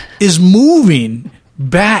is moving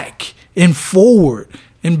back and forward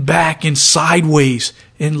and back and sideways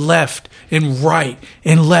and left and right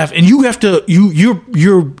and left. And you have to,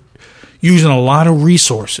 you're using a lot of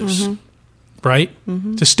resources. Mm-hmm. Right?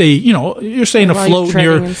 Mm-hmm. To stay, you're staying afloat.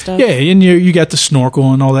 And you got the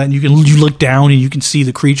snorkel and all that, and you look down and you can see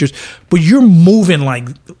the creatures, but you're moving like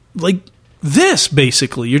this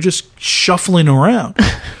basically. You're just shuffling around.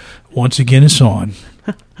 Once again, it's on.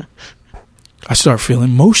 I start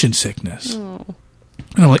feeling motion sickness, and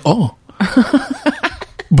I'm like, oh.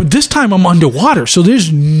 But this time I'm underwater, so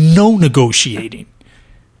there's no negotiating.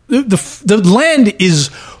 The land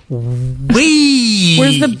is way.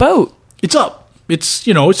 Where's the boat? It's up. It's,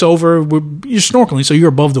 it's over. You're snorkeling, so you're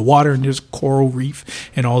above the water, and there's coral reef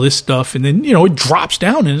and all this stuff. And then, it drops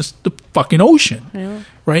down, and it's the fucking ocean. Yeah.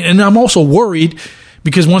 Right? And I'm also worried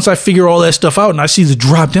because once I figure all that stuff out and I see the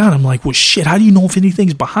drop down, I'm like, well, shit, how do you know if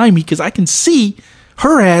anything's behind me? Because I can see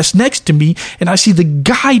her ass next to me, and I see the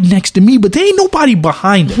guy next to me, but there ain't nobody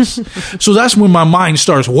behind us. So that's when my mind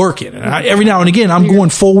starts working. And every now and again, I'm going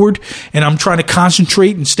forward, and I'm trying to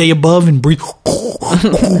concentrate and stay above and breathe.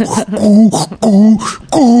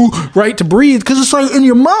 Right, to breathe, because it's like in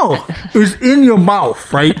your mouth. It's in your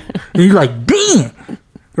mouth, right? And you're like, damn.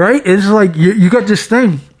 Right? It's like you got this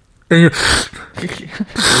thing. And you're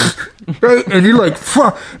right, and you're like,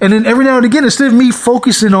 fuck. And then every now and again, instead of me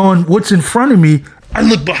focusing on what's in front of me, I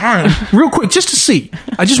look behind real quick just to see.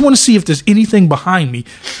 I just want to see if there's anything behind me.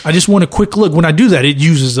 I just want a quick look. When I do that, it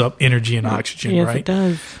uses up energy and oxygen, yes, right? It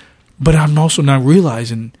does. But I'm also not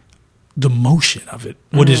realizing the motion of it,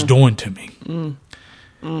 what it's doing to me.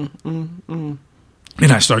 And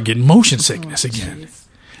I start getting motion sickness again. Geez.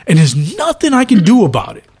 And there's nothing I can do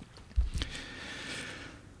about it.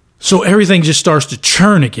 So everything just starts to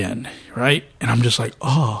churn again, right? And I'm just like,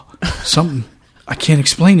 oh, something, I can't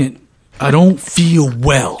explain it. I don't feel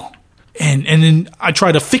well. And then I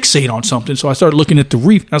try to fixate on something. So I started looking at the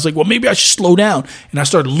reef. And I was like, well, maybe I should slow down. And I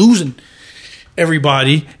started losing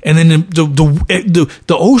everybody. And then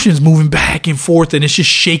the ocean's moving back and forth, and it's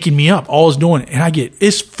just shaking me up. All it's doing. And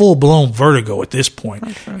it's full-blown vertigo at this point.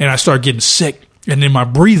 Okay. And I start getting sick. And then my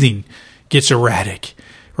breathing gets erratic,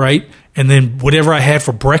 right? And then whatever I had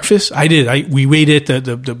for breakfast, we waited at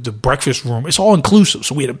the breakfast room. It's all inclusive.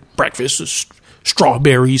 So we had a breakfast of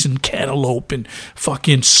strawberries and cantaloupe and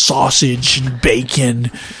fucking sausage and bacon,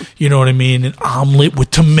 you know what I mean? An omelet with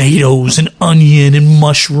tomatoes and onion and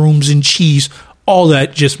mushrooms and cheese. All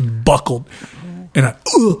that just buckled. And I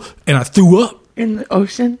threw up. In the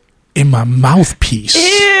ocean? In my mouthpiece. Ew!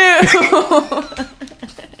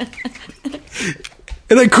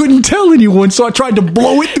 And I couldn't tell anyone, so I tried to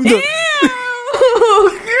blow it through the... Ew!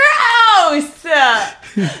 Gross!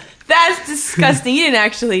 That's disgusting. You didn't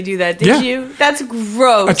actually do that, did you? That's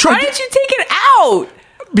gross. Why did you take it out?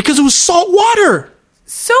 Because it was salt water.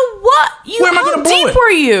 So what? Where am I gonna blow How deep it? were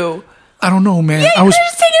you? I don't know, man. Yeah, you could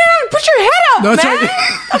just take it out and put your head out, man.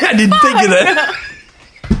 I didn't think of that.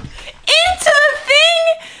 Into the thing?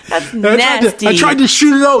 That's nasty. I tried to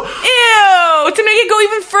shoot it out. Ew! To make it go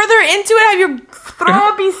even further into it, have your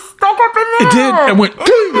throat be stuck up in there. It did. I went.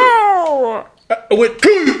 I went.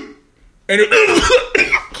 And it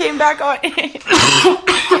came back on.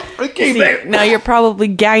 It came back. Now you're probably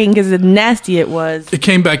gagging because of how nasty it was. It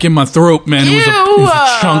came back in my throat, man. It was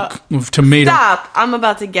a chunk of tomato. Stop! I'm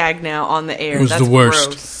about to gag now on the air. It was That's the worst.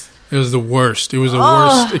 Gross. It was the worst. It was the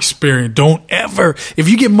worst experience. Don't ever. If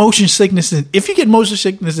you get motion sickness in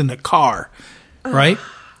the car, right?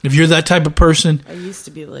 If you're that type of person, I used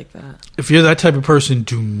to be like that. If you're that type of person,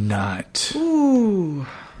 do not. Ooh.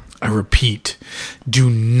 I repeat, do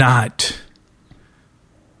not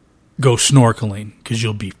go snorkeling because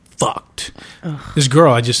you'll be fucked. Ugh. This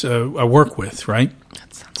girl I work with, right?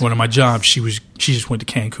 One of my jobs, she just went to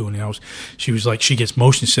Cancun, and she was like, she gets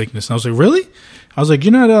motion sickness, and I was like, really? I was like,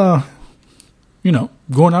 you're not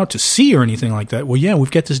going out to sea or anything like that. Well, yeah,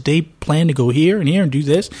 we've got this day planned to go here and here and do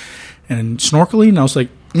this and snorkeling. And I was like,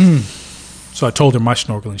 So I told her my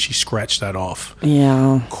snorkeling. She scratched that off.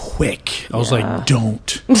 Yeah. Quick. I was like,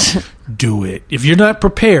 don't do it. If you're not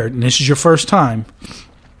prepared and this is your first time,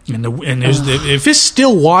 if it's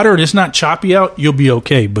still water and it's not choppy out, you'll be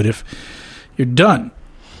okay. But if you're done.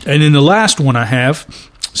 And then the last one I have,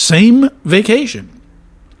 same vacation.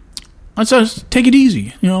 I said, take it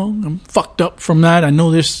easy. You know, I'm fucked up from that. I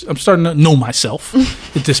know this. I'm starting to know myself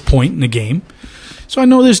at this point in the game. So I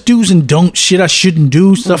know there's do's and don'ts, shit I shouldn't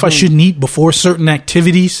do, stuff I shouldn't eat before certain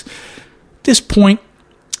activities. At this point,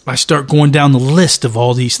 I start going down the list of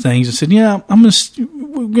all these things. I said, yeah,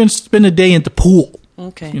 we're going to spend a day at the pool.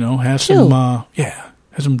 Okay. You know, have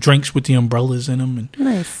some drinks with the umbrellas in them and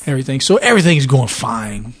everything. So everything's going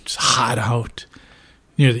fine. It's hot out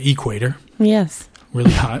near the equator. Yes.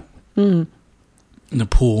 Really hot. In the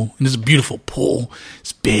pool. And it's a beautiful pool.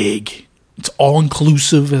 It's big. It's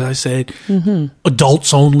all-inclusive, as I said. Mm-hmm.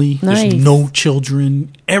 Adults only. Nice. There's no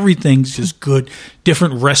children. Everything's just good.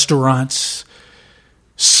 Different restaurants.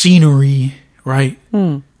 Scenery, right?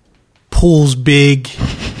 Pool's big.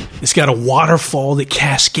 It's got a waterfall that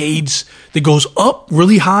cascades, that goes up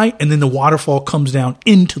really high, and then the waterfall comes down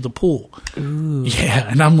into the pool. Ooh. Yeah,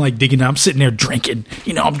 and I'm like digging out. I'm sitting there drinking.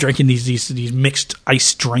 You know, I'm drinking these mixed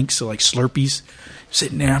ice drinks, like Slurpees.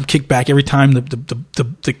 Sitting there, I'm kicked back every time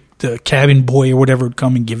the cabin boy or whatever would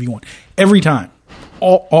come and give you one. Every time.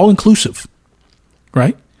 All inclusive.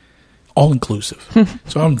 Right? All inclusive.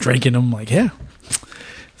 So I'm drinking. I'm like, yeah.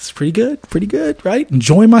 It's pretty good, right?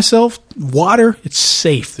 Enjoying myself. Water, it's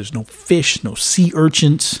safe. There's no fish, no sea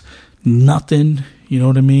urchins, nothing. You know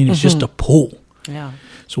what I mean? It's just a pool. Yeah.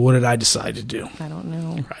 So what did I decide to do? I don't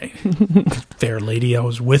know. Right. Fair lady I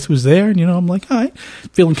was with was there. And, I'm like, all right,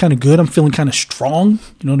 feeling kind of good. I'm feeling kind of strong.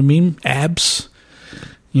 You know what I mean? Abs.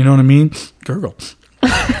 You know what I mean? Girl.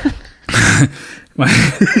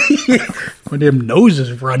 my damn nose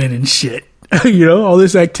is running and shit. All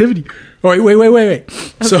this activity. All right, wait.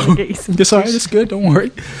 So that's all right. That's good. Don't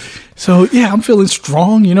worry. So, yeah, I'm feeling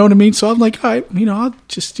strong. You know what I mean? So I'm like, all right, I'll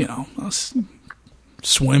just, I'll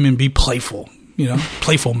swim and be playful.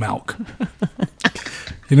 Playful milk.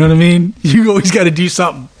 You know what I mean? You always got to do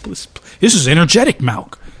something. This is energetic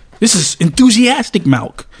milk. This is enthusiastic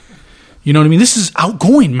milk. You know what I mean? This is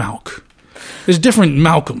outgoing milk. There's different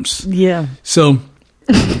Malcolms. Yeah. So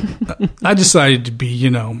I decided to be,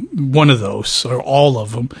 one of those or all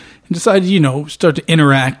of them, and decided, start to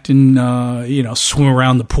interact and, swim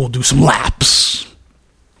around the pool, do some laps.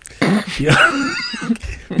 Yeah.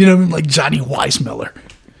 Like Johnny Weissmuller.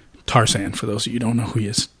 Tarzan, for those of you who don't know who he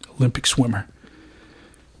is, Olympic swimmer.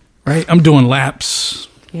 Right? I'm doing laps.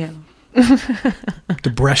 Yeah. The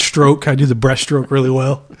breaststroke. I do the breaststroke really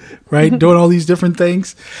well. Right? Doing all these different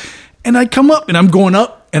things. And I come up, and I'm going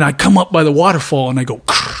up, and I come up by the waterfall, and I go,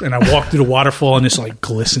 and I walk through the waterfall, and it's like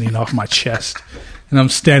glistening off my chest. And I'm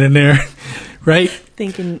standing there, right?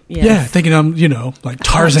 Thinking, yes. Yeah, thinking I'm, like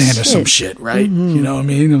Tarzan or some shit, right? Mm-hmm. You know what I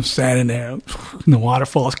mean? I'm standing there, and the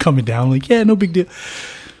waterfall's coming down. I'm like, yeah, no big deal.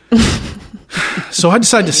 So I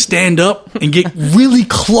decided to stand up and get really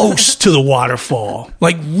close to the waterfall.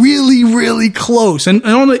 Like really, really close. And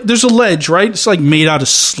there's a ledge, right? It's like made out of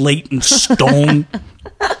slate and stone.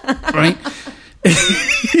 Right?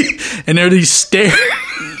 And there are these stairs.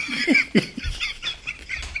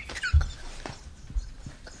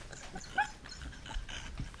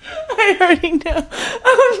 I already know.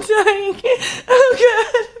 I'm dying.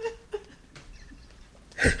 Oh,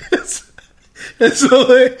 God. That's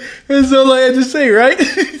all I had to say, right?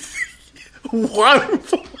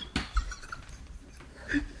 Waterfall.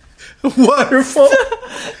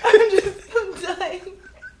 I'm dying.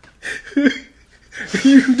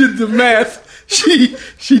 You did the math.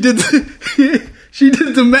 She did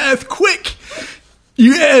the math quick.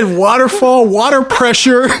 You add waterfall, water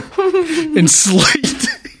pressure, and slate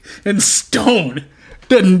and stone.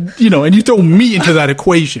 Then and you throw me into that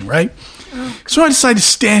equation, right? So I decided to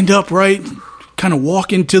stand up, right? Kind of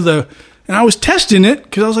walk into and I was testing it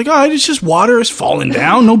because I was like, all right, it's just water. It's falling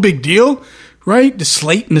down. No big deal, right? The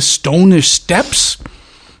slate and the stone, there's steps,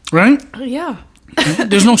 right? Oh, yeah.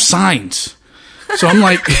 There's no signs. So I'm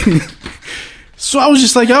like, so I was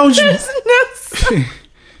just like, There's no signs.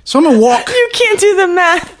 So I'm going to walk. You can't do the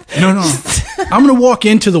math. No. I'm going to walk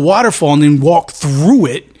into the waterfall and then walk through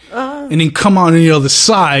it and then come on the other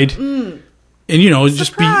side and,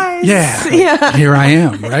 just be, yeah, here I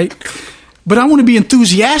am, right? But I want to be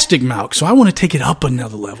enthusiastic, Malk, so I want to take it up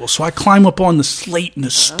another level. So I climb up on the slate and the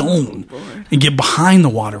stone and get behind the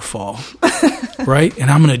waterfall, right? And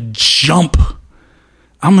I'm going to jump.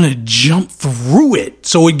 I'm going to jump through it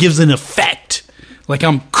so it gives an effect, like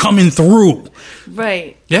I'm coming through.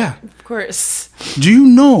 Right. Yeah. Of course. Do you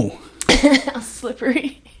know? How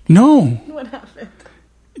slippery. No. What happened?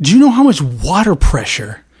 Do you know how much water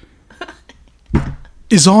pressure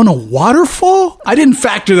is on a waterfall? I didn't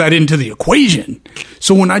factor that into the equation.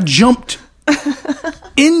 So when I jumped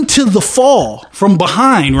into the fall from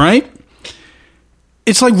behind, right?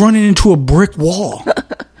 It's like running into a brick wall.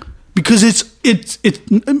 Because this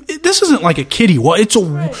isn't like a kiddie wall. It's a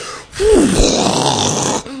right.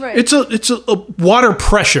 It's a water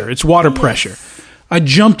pressure. It's water pressure. I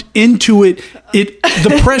jumped into it.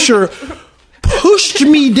 The pressure pushed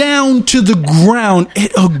me down to the ground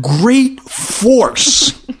at a great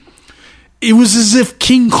force. It was as if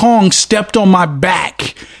King Kong stepped on my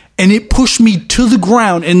back and it pushed me to the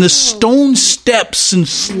ground, and the stone steps and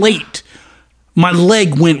slate, my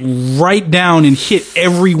leg went right down and hit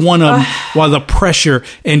every one of them while the pressure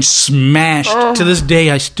and smashed. To this day,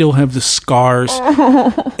 I still have the scars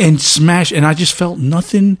and smashed, and I just felt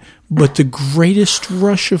nothing but the greatest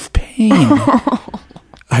rush of pain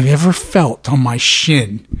I've ever felt on my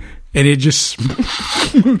shin. And it just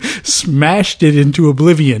smashed it into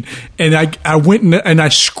oblivion. And I went and I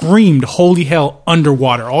screamed, holy hell,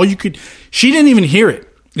 underwater. She didn't even hear it.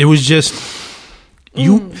 It was just,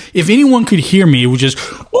 if anyone could hear me, it was just,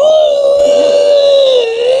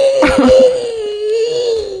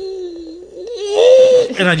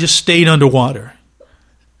 and I just stayed underwater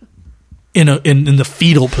in the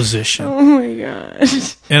fetal position. Oh my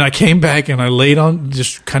gosh. And I came back and I laid on,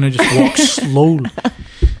 just walked slowly.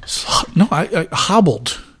 No, I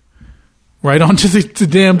hobbled right onto the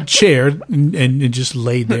damn chair and just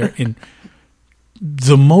laid there and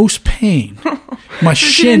the most pain. My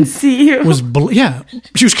shin see you. was,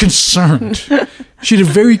 she was concerned. She had a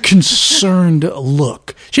very concerned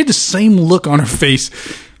look. She had the same look on her face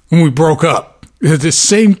when we broke up. The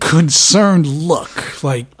same concerned look.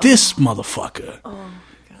 Like, this motherfucker.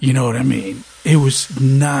 You know what I mean? It was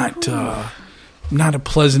not a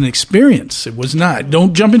pleasant experience. It was not.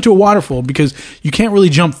 Don't jump into a waterfall because you can't really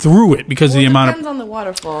jump through it because of the amount of... It depends on the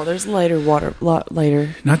waterfall. There's lighter water, lot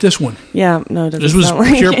lighter. Not this one. Yeah, no, it doesn't. This was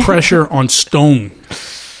pure pressure on stone.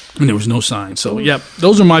 And there was no sign. So,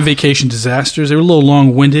 those are my vacation disasters. They were a little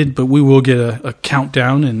long-winded, but we will get a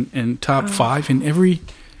countdown and top 5 in every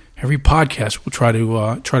podcast.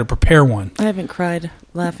 We'll try to prepare one. I haven't cried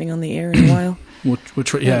laughing on the air in a while. We'll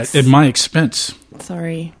try, at my expense.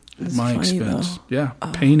 Sorry. At my expense. Though. Yeah,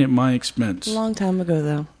 pain at my expense. A long time ago,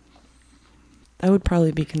 though. I would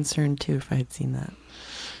probably be concerned, too, if I had seen that.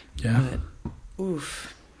 Yeah. But,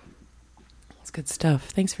 oof. That's good stuff.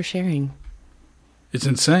 Thanks for sharing. It's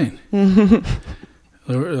insane. I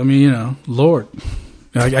mean, Lord.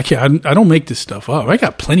 I can't. I don't make this stuff up. I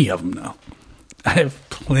got plenty of them now. I have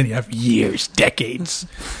plenty. I have years, decades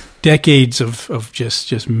of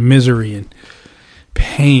just misery and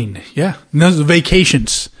pain. Yeah, and those are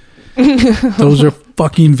vacations. Those are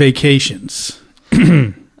fucking vacations.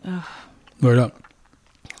 Word up.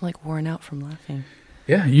 I'm like worn out from laughing.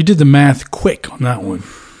 Yeah, you did the math quick on that one.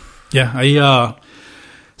 Yeah,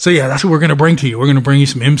 So that's what we're going to bring to you. We're going to bring you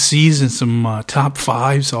some MCs and some top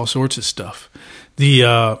 5s, all sorts of stuff.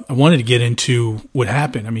 I wanted to get into what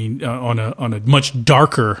happened. I mean, on a much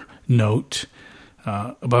darker note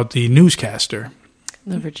about the newscaster.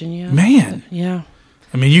 The Virginia. Man. Yeah.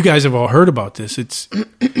 I mean, you guys have all heard about this. It's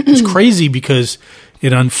crazy because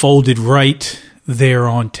it unfolded right there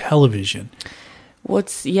on television.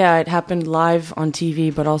 It happened live on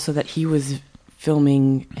TV, but also that he was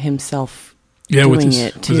filming himself. Yeah, with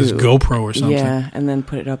his GoPro or something. Yeah, and then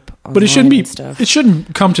put it up online. But it shouldn't be. Stuff. It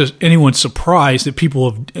shouldn't come to anyone's surprise that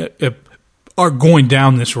people are going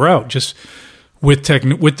down this route just with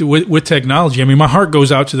technology. I mean, my heart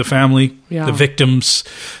goes out to the family, the victims,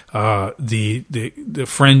 the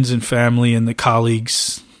friends and family, and the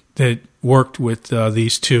colleagues that worked with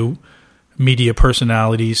these two media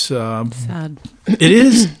personalities. Sad. It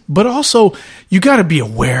is, but also you got to be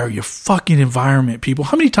aware of your fucking environment, people.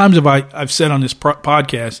 How many times have I've said on this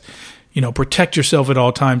podcast, protect yourself at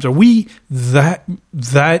all times? Are we that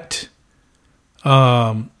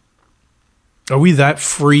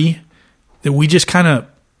free that we just kind of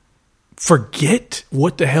forget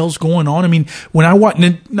what the hell's going on? I mean, when I watch,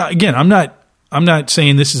 again, I'm not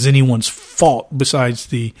saying this is anyone's fault besides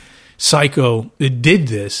the psycho that did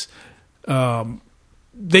this.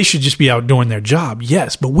 They should just be out doing their job,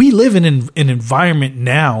 yes. But we live in an environment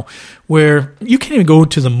now where you can't even go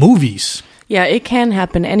to the movies. Yeah, it can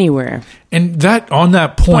happen anywhere. And on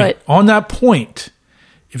that point,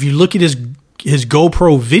 if you look at his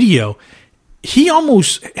GoPro video, he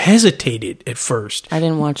almost hesitated at first. I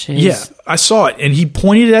didn't watch his. Yeah, I saw it, and he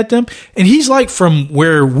pointed at them, and he's like from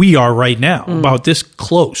where we are right now, about this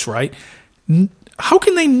close, right? How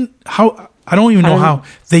can they? I don't even know how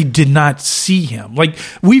they did not see him. Like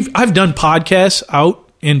I've done podcasts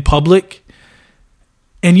out in public,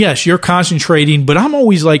 and yes, you're concentrating, but I'm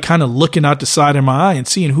always like kind of looking out the side of my eye and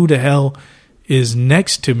seeing who the hell is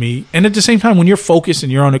next to me. And at the same time, when you're focused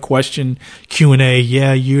and you're on a question Q&A,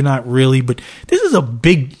 yeah, you're not really, but there was a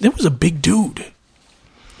big dude.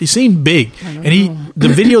 He seemed big, and the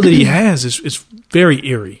video that he has is very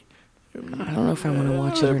eerie. I don't know if I want to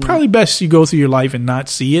watch it or not. Probably best you go through your life and not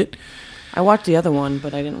see it. I watched the other one,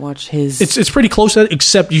 but I didn't watch his. It's pretty close to that,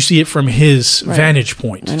 except you see it from his vantage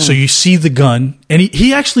point. So you see the gun, and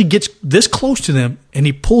he actually gets this close to them, and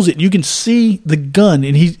he pulls it. You can see the gun,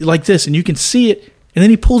 and he like this, and you can see it, and then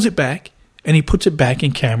he pulls it back, and he puts it back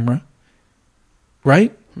in camera,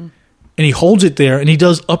 right? And he holds it there, and he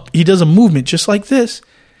does a movement just like this,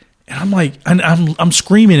 and I'm like, and I'm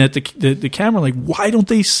screaming at the camera like, why don't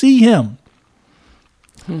they see him?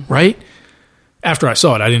 Right? After I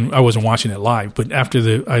saw it, I wasn't watching it live, but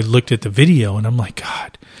after I looked at the video, and I'm like,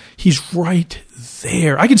 God, he's right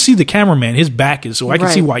there. I can see the cameraman, his back is, so I can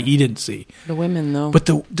see why he didn't see. The women, though. But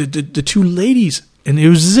the two ladies, and it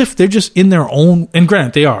was as if they're just in their own, and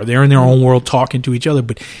granted, they're in their own world talking to each other,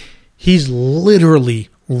 but he's literally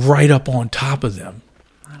right up on top of them.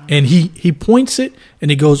 And he points it, and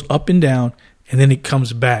it goes up and down, and then it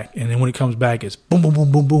comes back. And then when it comes back, it's boom, boom,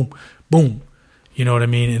 boom, boom, boom, boom. You know what I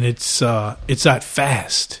mean? And it's that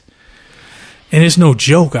fast. And it's no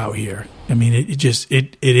joke out here. I mean, it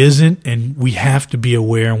isn't, and we have to be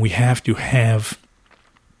aware, and we have to have,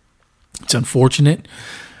 it's unfortunate,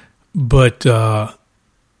 But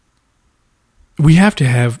we have to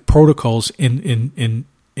have protocols in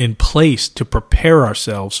place to prepare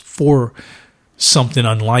ourselves for something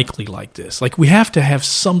unlikely like this. Like, we have to have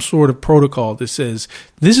some sort of protocol that says,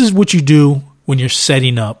 this is what you do when you're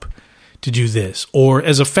setting up to do this. Or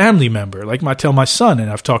as a family member, like I tell my son, and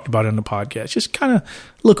I've talked about it on the podcast, just kind of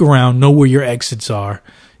look around, know where your exits are.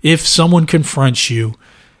 If someone confronts you,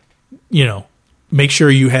 make sure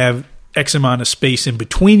you have X amount of space in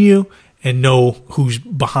between you and know who's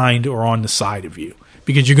behind or on the side of you,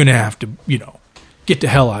 because you're going to have to, get the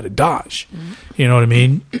hell out of Dodge. Mm-hmm. You know what I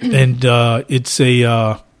mean? And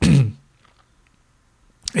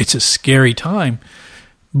it's a scary time,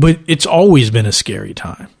 but it's always been a scary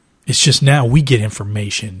time. It's just now we get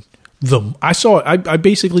information. I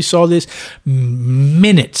basically saw this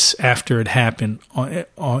minutes after it happened,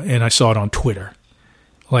 and I saw it on Twitter.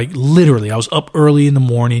 Like, literally, I was up early in the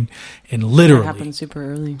morning, and literally, it happened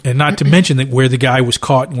super early. And not to mention that where the guy was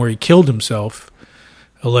caught and where he killed himself,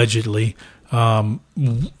 allegedly, it's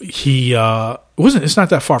not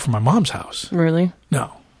that far from my mom's house. Really?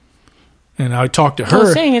 No. And I talked to her. I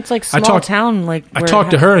was saying it's like small town. Like, I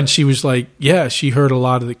talked to her, and she was like, yeah, she heard a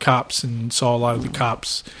lot of the cops and saw a lot of the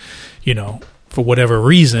cops, for whatever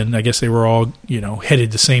reason. I guess they were all,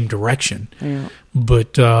 headed the same direction. Yeah.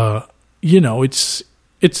 But,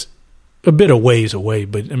 it's a bit of ways away,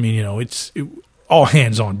 but I mean, it's all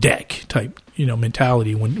hands on deck type,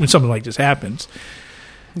 mentality when something like this happens.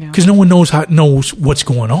 Because no one knows what's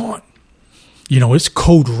going on. It's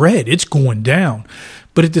code red. It's going down.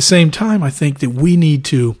 But at the same time, I think that we need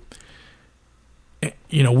to,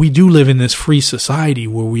 we do live in this free society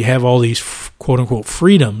where we have all these quote unquote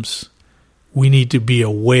freedoms. We need to be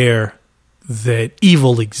aware that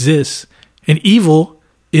evil exists, and evil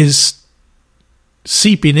is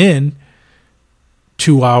seeping in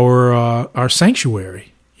to our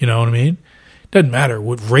sanctuary. You know what I mean? Doesn't matter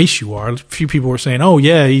what race you are. A few people were saying, "Oh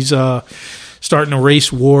yeah, he's starting a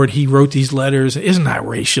race war. He wrote these letters." Isn't that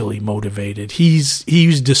racially motivated? He's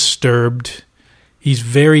disturbed. He's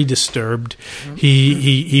very disturbed.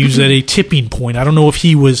 He was at a tipping point. I don't know if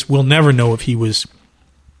he was. We'll never know if he was.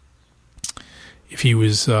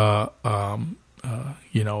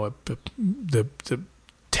 The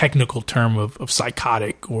technical term of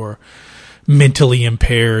psychotic or mentally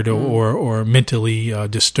impaired or mentally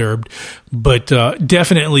disturbed, but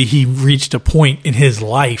definitely he reached a point in his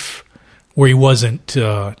life where he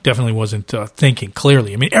definitely wasn't thinking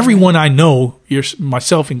clearly. I mean, everyone I know,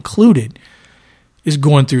 myself included, is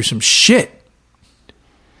going through some shit.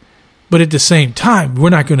 But at the same time, we're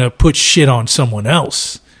not going to put shit on someone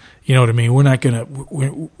else. You know what I mean? We're not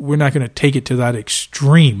gonna take it to that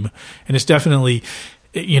extreme. And it's definitely,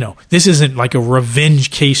 this isn't like a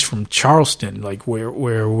revenge case from Charleston, like where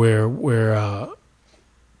the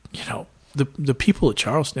people of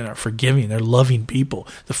Charleston are forgiving. They're loving people.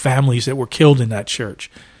 The families that were killed in that church.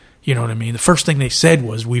 You know what I mean? The first thing they said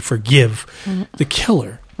was, "We forgive the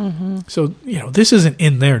killer." Mm-hmm. So, this isn't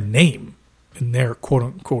in their name, in their quote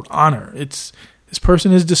unquote honor. It's this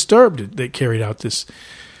person is disturbed that carried out this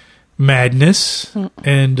madness,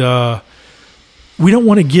 and we don't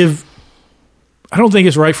want to give. I don't think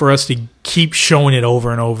it's right for us to keep showing it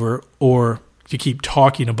over and over, or to keep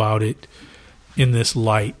talking about it in this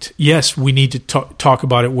light. Yes, we need to talk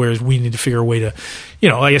about it, whereas we need to figure a way to,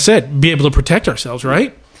 like I said, be able to protect ourselves,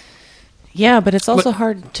 right? Yeah, but it's also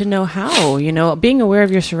hard to know how. Being aware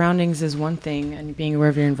of your surroundings is one thing, and being aware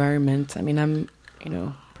of your environment. I mean, I'm,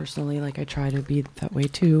 personally, like, I try to be that way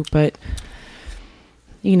too, but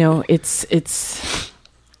it's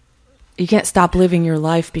you can't stop living your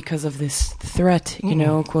life because of this threat,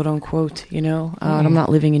 quote unquote, I'm not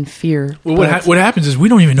living in fear. Well, what happens is we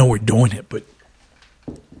don't even know we're doing it, but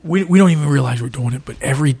we don't even realize we're doing it, but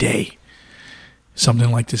every day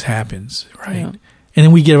something like this happens, right? Yeah. And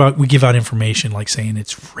then we give out information like saying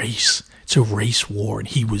it's race. It's a race war, and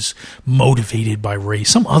he was motivated by race.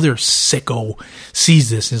 Some other sicko sees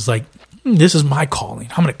this and is like, this is my calling.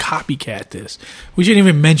 I'm going to copycat this. We shouldn't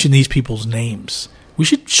even mention these people's names. We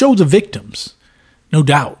should show the victims, no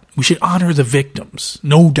doubt. We should honor the victims,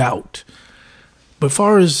 no doubt. But as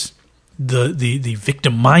far as the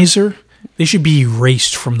victimizer, they should be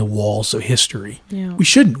erased from the walls of history. Yeah. We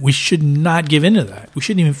shouldn't. We should not give into that. We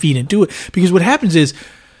shouldn't even feed into it. Because what happens is,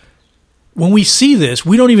 when we see this,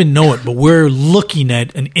 we don't even know it, but we're looking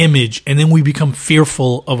at an image, and then we become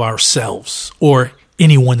fearful of ourselves or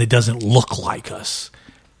anyone that doesn't look like us.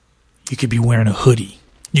 You could be wearing a hoodie.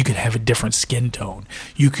 You could have a different skin tone.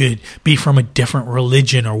 You could be from a different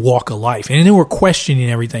religion or walk of life. And then we're questioning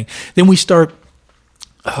everything. Then we start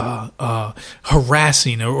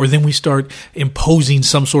harassing, or then we start imposing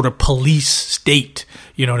some sort of police state.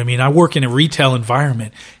 You know what I mean? I work in a retail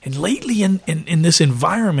environment, and lately in this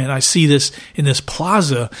environment, I see this in this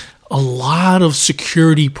plaza, a lot of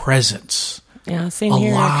security presence. Yeah, same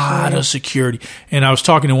here. A lot of security. And I was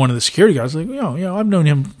talking to one of the security guys, like, I've known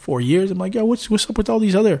him for years. I'm like, yo, what's up with all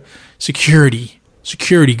these other security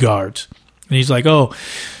guards? And he's like, oh,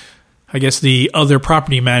 I guess the other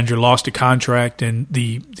property manager lost a contract, and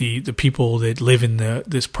the people that live in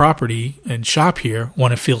this property and shop here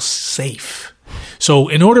want to feel safe. So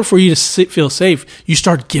in order for you to feel safe, you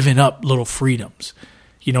start giving up little freedoms.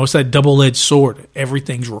 It's that double-edged sword.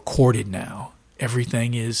 Everything's recorded now.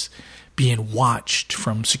 Everything is being watched,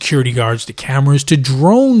 from security guards to cameras to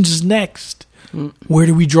drones next. Where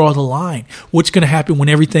do we draw the line? What's going to happen when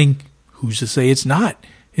everything, who's to say it's not,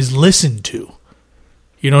 is listened to?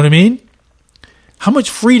 You know what I mean? How much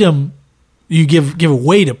freedom you give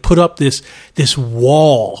away to put up this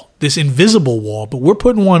wall, this invisible wall, but we're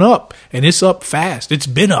putting one up, and it's up fast. It's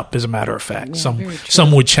been up, as a matter of fact. Yeah,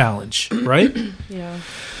 some would challenge, right? Yeah.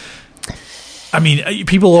 I mean,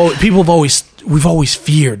 we've always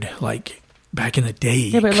feared, like, back in the day.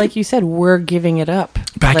 Yeah, but like you said, we're giving it up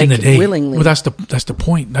back in the day willingly. Well, that's the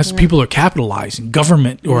point. People are capitalizing.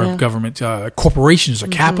 Corporations are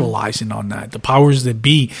capitalizing on that. The powers that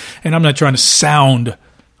be. And I'm not trying to sound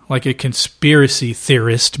like a conspiracy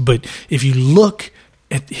theorist, but if you look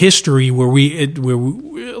at history, where we a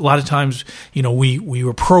lot of times, we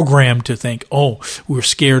were programmed to think, oh, we're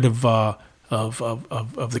scared of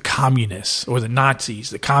the communists or the Nazis,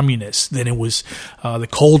 the communists. Then it was the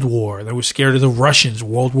Cold War. They were scared of the Russians,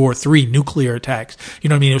 World War III, nuclear attacks. You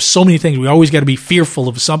know what I mean? There's so many things. We always got to be fearful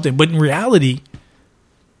of something. But in reality,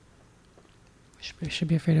 we should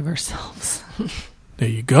be afraid of ourselves. There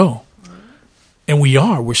you go. And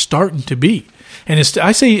we're starting to be. And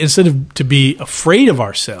I say, instead of to be afraid of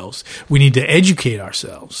ourselves, we need to educate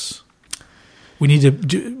ourselves. We need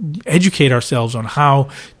to educate ourselves on how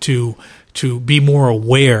to be more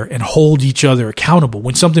aware and hold each other accountable.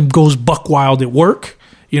 When something goes buck wild at work,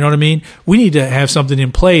 you know what I mean? We need to have something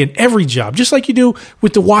in play in every job, just like you do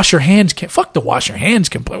with the wash your hands. Fuck the wash your hands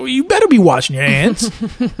complaint. Well, you better be washing your hands.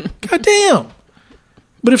 God damn.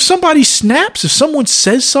 But if somebody snaps, if someone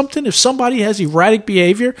says something, if somebody has erratic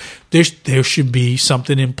behavior, there should be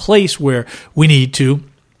something in place where we need to,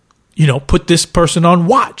 put this person on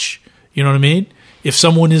watch. You know what I mean? If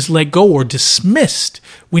someone is let go or dismissed,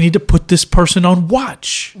 we need to put this person on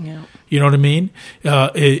watch. Yeah. You know what I mean?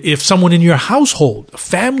 If someone in your household, a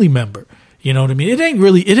family member, you know what I mean? It ain't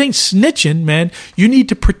snitching, man. You need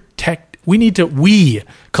to protect, we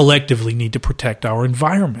collectively need to protect our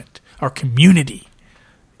environment, our community.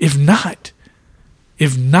 If not,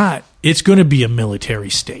 it's going to be a military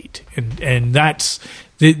state. And that's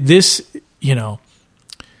this, I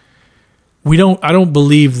don't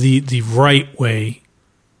believe the right way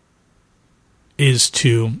is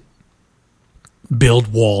to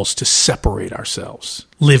build walls to separate ourselves,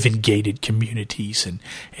 live in gated communities,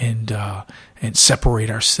 and separate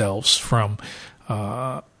ourselves from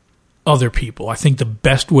other people. I think the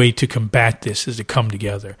best way to combat this is to come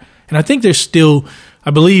together. And I think I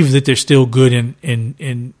believe that there's still good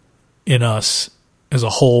in us as a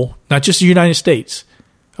whole, not just the United States.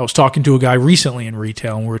 I was talking to a guy recently in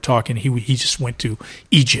retail, and we were talking. He just went to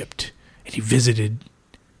Egypt, and he visited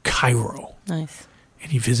Cairo. Nice.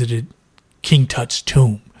 And he visited King Tut's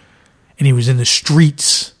tomb, and he was in the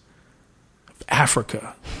streets of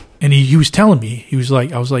Africa. And he was telling me, I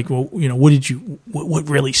was like, well, what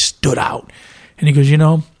really stood out? And he goes,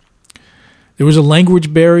 there was a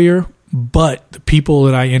language barrier, but the people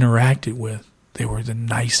that I interacted with, they were the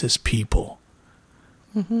nicest people.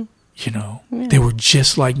 Mm-hmm. They were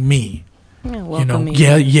just like me. Yeah, welcoming.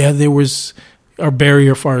 There was a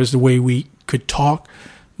barrier as far as the way we could talk,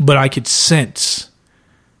 but I could sense.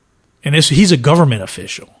 And he's a government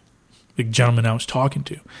official, the gentleman I was talking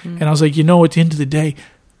to. Mm-hmm. And I was like, at the end of the day,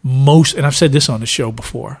 and I've said this on the show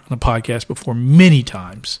before, on the podcast before, many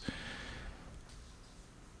times,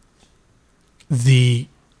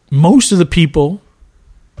 most of the people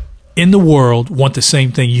in the world want the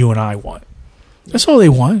same thing you and I want. That's all they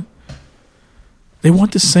want. They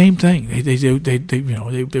want the same thing.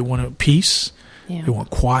 They want peace. Yeah. They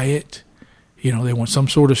want quiet. They want some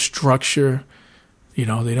sort of structure. They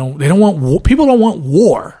don't want war. People don't want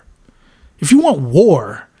war. If you want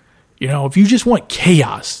war, if you just want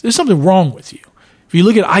chaos, there's something wrong with you. If you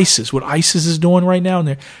look at ISIS, what ISIS is doing right now,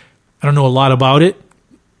 I don't know a lot about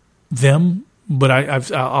them, but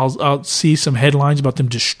I'll see some headlines about them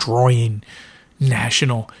destroying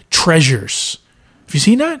national treasures, Have you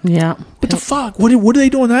seen that? Yeah. What the fuck? What are they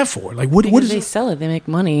doing that for? Like, what is they it? sell it. They make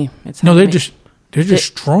money. No, they're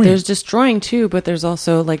destroying. There's destroying too, but there's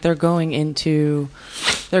also like they're killing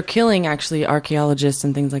actually archaeologists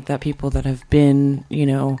and things like that. People that have been,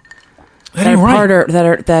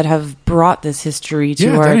 that have brought this history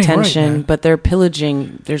to our attention, right, but they're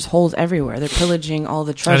pillaging. There's holes everywhere. They're pillaging all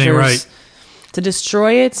the treasures. That ain't right. To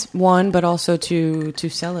destroy it's one, but also to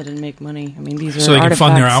sell it and make money. I mean, these are so they artifacts. Can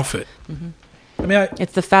fund their outfit. Mm-hmm. I mean,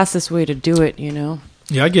 it's the fastest way to do it. Yeah,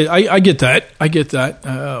 I get that.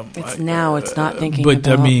 It's now. It's not thinking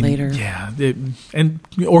about later. Yeah, and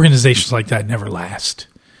organizations like that never last.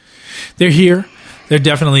 They're here. They're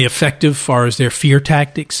definitely effective as far as their fear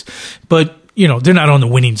tactics, but they're not on the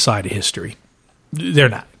winning side of history. They're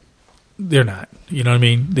not. You know what I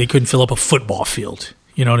mean? They couldn't fill up a football field.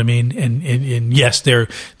 You know what I mean? And yes, they're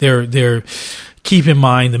keep in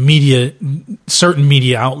mind the media, certain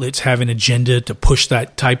media outlets have an agenda to push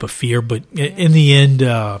that type of fear, but in the end,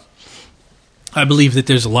 I believe that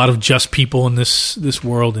there's a lot of just people in this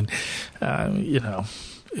world, and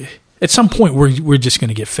at some point we're just going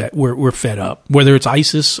to get fed. We're fed up, whether it's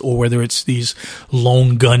ISIS or whether it's these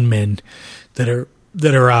lone gunmen that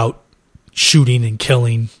are out shooting and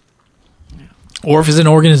killing. Or if it's an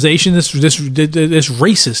organization that's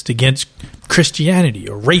racist against Christianity,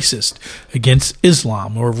 or racist against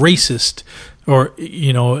Islam, or racist, or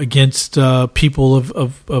against people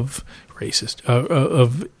of racist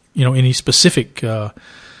of any specific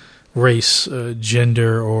race,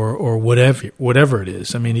 gender, or whatever it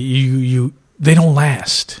is. I mean, they don't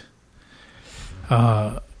last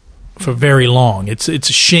for very long. It's a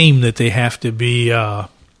shame that they have to be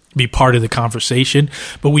part of the conversation,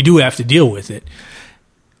 but we do have to deal with it.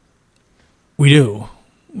 We do,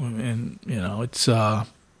 and it's a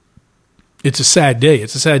sad day.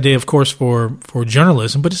 It's a sad day, of course, for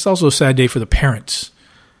journalism, but it's also a sad day for the parents.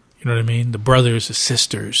 You know what I mean? The brothers, the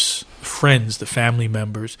sisters, the friends, the family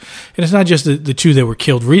members, and it's not just the two that were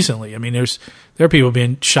killed recently. I mean, there are people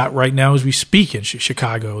being shot right now as we speak in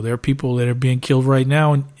Chicago. There are people that are being killed right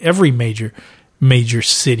now in every major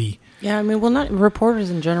city. Yeah, I mean, reporters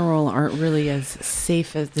in general aren't really as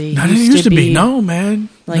safe as they used to be. No, man.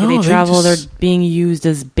 Like they travel, they're being used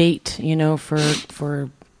as bait, for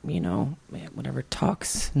whatever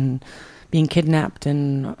talks, and being kidnapped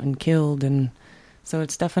and killed, and so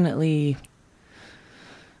it's definitely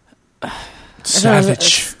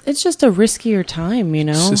savage. It's just a riskier time,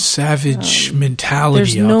 It's a savage mentality.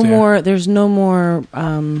 There's no more. There's no more.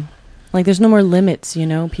 There's no more limits.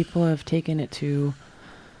 People have taken it to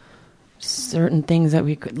certain things that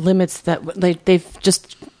we could limits that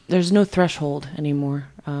there's no threshold anymore.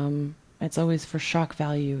 It's always for shock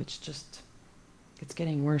value. It's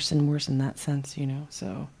getting worse and worse in that sense,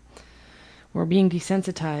 so we're being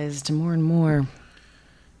desensitized more and more.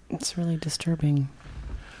 It's really disturbing.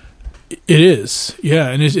 It is. Yeah.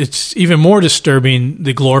 And it's even more disturbing,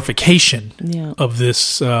 the glorification of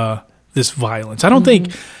this violence. I don't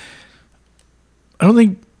think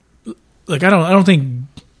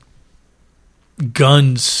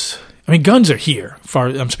guns. I mean, guns are here.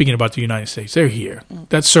 I'm speaking about the United States. They're here.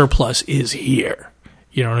 That surplus is here.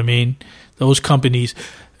 You know what I mean? Those companies,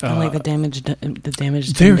 like the damage.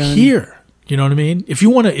 They're here. You know what I mean? If you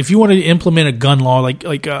want to implement a gun law,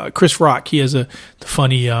 like Chris Rock, he has the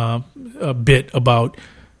funny bit about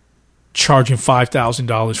charging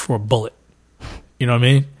 $5,000 for a bullet. You know what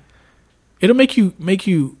I mean? It'll make you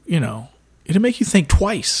it'll make you think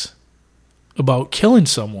twice about killing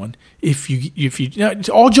someone if you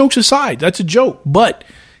all jokes aside, that's a joke, but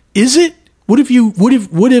is it? What if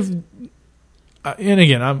and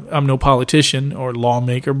again, I'm no politician or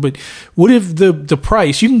lawmaker, but what if the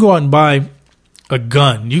price, you can go out and buy a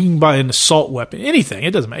gun, you can buy an assault weapon, anything,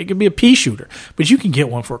 it doesn't matter, it could be a pea shooter, but you can get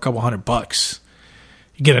one for a couple $100.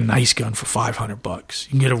 You get a nice gun for $500. You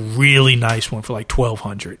can get a really nice one for like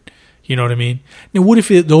 $1,200. You know what I mean? Now, what if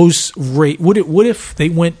what if they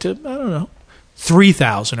went to, I don't know,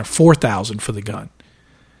 $3,000 or $4,000 for the gun?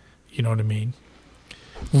 You know what I mean?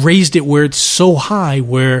 Raised it where it's so high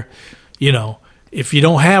where, if you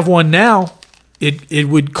don't have one now, it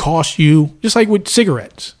would cost you, just like with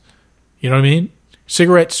cigarettes. You know what I mean?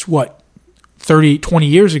 Cigarettes, 20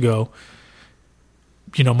 years ago,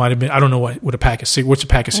 might have been, I don't know what's a pack of cigarettes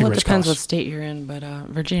cost. It depends what state you're in, but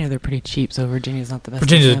Virginia, they're pretty cheap, so Virginia's not the best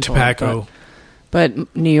Virginia's example, a tobacco.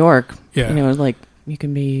 But New York, yeah. You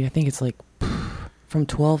can be, I think it's like from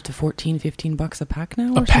 12 to 14, $15 a pack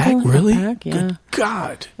now. A pack, really? A pack, yeah. Good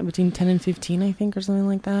God. Between 10 and 15, I think, or something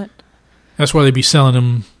like that. That's why they'd be selling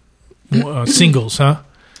them singles, huh?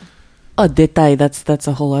 Oh, detail. That's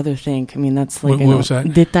a whole other thing. I mean, that's like what was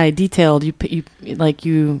that? Detail, detailed.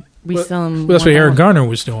 We sell them. Well, that's what Eric Garner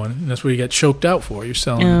was doing. That's what he got choked out for. You're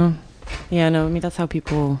selling. Yeah, no. I mean, that's how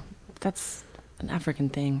people. That's an African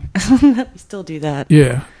thing. We still do that.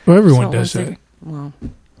 Yeah. Well, everyone does that. Well,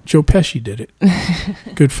 Joe Pesci did it.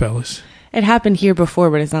 Goodfellas. It happened here before,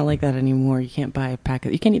 but it's not like that anymore. You can't buy a pack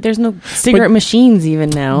of. You can't. There's no cigarette machines even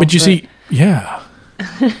now. But you see, yeah.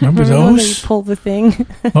 Remember those? You pull the thing.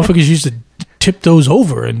 Motherfuckers used to tip those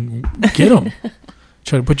over and get them.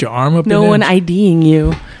 Try to put your arm up. No one IDing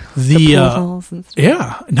you.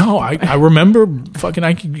 Yeah. No, I remember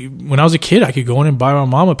fucking. When I was a kid, I could go in and buy my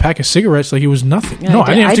mom a pack of cigarettes like it was nothing. Yeah, no,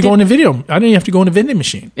 I didn't have to go in the video. I didn't have to go in the vending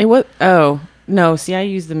machine. It was. Oh. No, see, I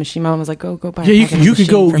used the machine. Mom was like, "Go buy." Yeah, you could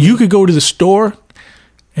go. You could go to the store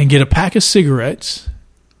and get a pack of cigarettes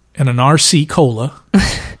and an RC cola,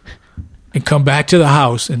 and come back to the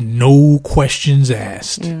house and no questions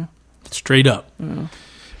asked. Yeah. Straight up. Yeah.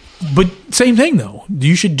 But same thing though.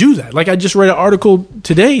 You should do that. Like I just read an article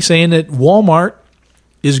today saying that Walmart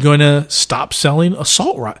is going to stop selling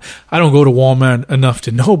assault rifles. I don't go to Walmart enough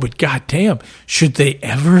to know, but goddamn, should they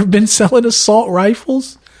ever have been selling assault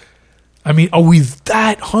rifles? I mean, are we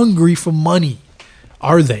that hungry for money?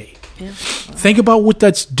 Are they? Yeah. Think about what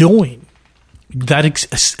that's doing. That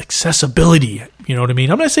accessibility. You know what I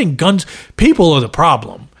mean? I'm not saying guns. People are the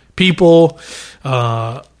problem. People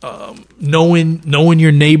knowing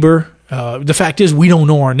your neighbor. The fact is, we don't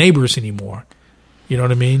know our neighbors anymore. You know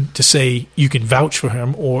what I mean? To say you can vouch for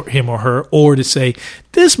him or her, or to say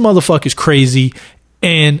this motherfucker's crazy.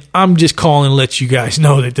 And I'm just calling to let you guys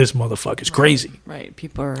know that this motherfucker's crazy. Right.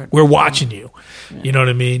 People are. We're watching you. Yeah. You know what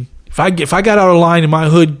I mean? If I got out of line in my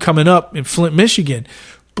hood coming up in Flint, Michigan,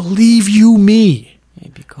 believe you me,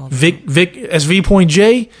 Vic SV Point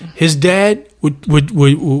J, his dad would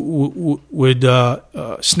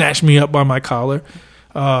snatch me up by my collar.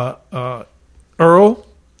 Earl,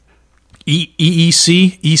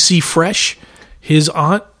 EC Fresh, his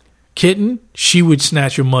aunt. Kitten, she would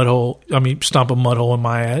stomp a mud hole in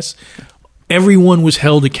my ass. Everyone was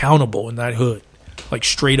held accountable in that hood, like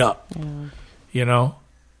straight up. Yeah. You know,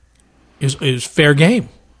 it was fair game.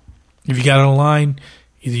 If you got on a line,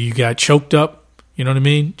 either you got choked up, you know what I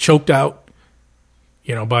mean, choked out,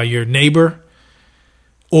 you know, by your neighbor,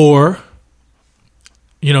 or,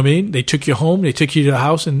 you know what I mean, they took you home, they took you to the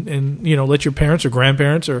house and you know, let your parents or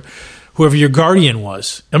grandparents or whoever your guardian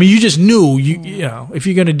was. I mean, you just knew, you know, if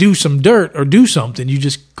you're going to do some dirt or do something, you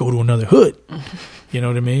just go to another hood. You know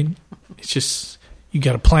what I mean? It's just, you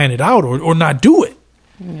got to plan it out or not do it.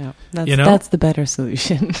 Yeah, that's the better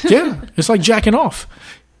solution. Yeah, it's like jacking off.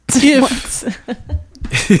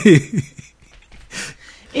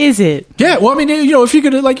 Is it? Yeah, well, I mean, you know, if you're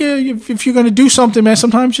going to, if you're going to do something, man,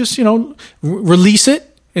 sometimes just, you know, release it.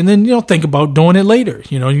 And then, you know, think about doing it later.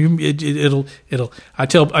 You know, it'll. I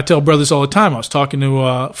tell brothers all the time. I was talking to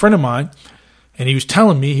a friend of mine, and he was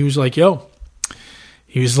telling me, he was like,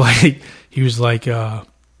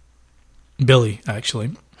 Billy,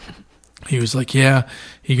 actually. He was like, yeah.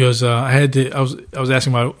 He goes, I was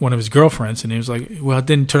asking about one of his girlfriends, and he was like, well, it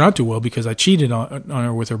didn't turn out too well because I cheated on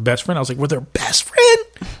her with her best friend. I was like, with her best friend?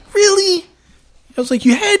 Really? I was like,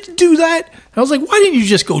 you had to do that? I was like, why didn't you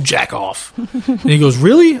just go jack off? And he goes,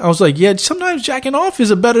 really? I was like, yeah, sometimes jacking off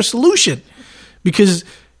is a better solution because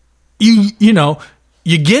you know,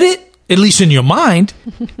 you get it, at least in your mind,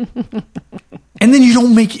 and then you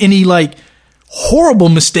don't make any like horrible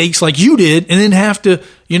mistakes like you did and then have to,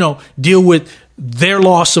 you know, deal with their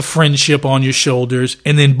loss of friendship on your shoulders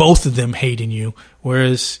and then both of them hating you.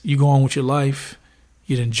 Whereas you go on with your life,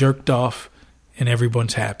 you done jerked off and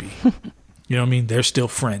everyone's happy. You know what I mean? They're still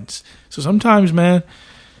friends. So sometimes, man,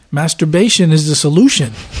 masturbation is the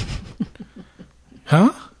solution.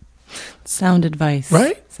 Huh? Sound advice.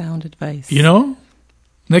 Right? Sound advice. You know?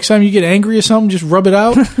 Next time you get angry or something, just rub it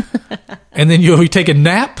out. And then you take a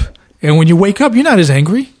nap. And when you wake up, you're not as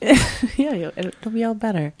angry. Yeah, it'll be all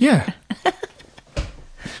better. Yeah.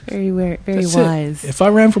 Very wise. If I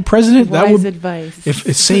ran for president, that would advice. If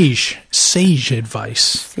it's sage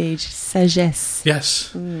advice. Sagesse.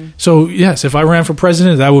 Yes. So yes, if I ran for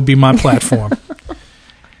president, that would be my platform.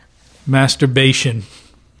 Masturbation.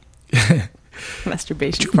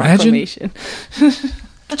 Masturbation proclamation.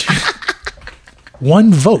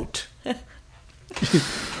 One vote.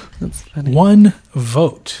 That's funny. One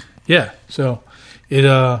vote. Yeah. So it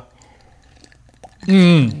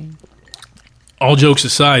all jokes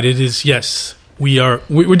aside, it is, yes, we're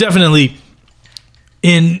definitely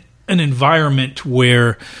in an environment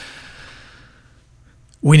where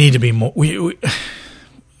we need to be more.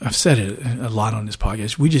 I've said it a lot on this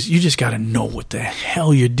podcast. You just got to know what the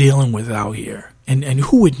hell you're dealing with out here. And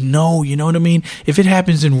who would know, you know what I mean? If it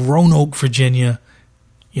happens in Roanoke, Virginia,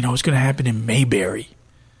 you know, it's going to happen in Mayberry,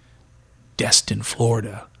 Destin,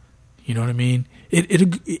 Florida. You know what I mean?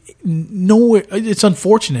 Nowhere. It's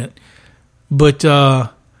unfortunate, but I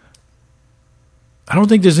don't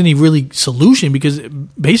think there's any really solution, because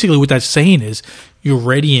basically what that's saying is you're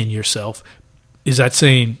readying yourself. Is that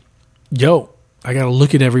saying, yo, I got to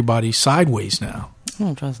look at everybody sideways now? I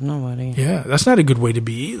don't trust nobody. Yeah, that's not a good way to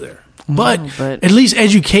be either. But but at least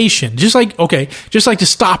education, just like to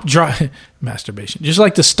stop masturbation, just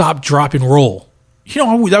like to stop, drop, and roll. You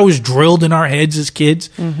know, that was drilled in our heads as kids.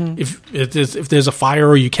 Mm-hmm. If there's a fire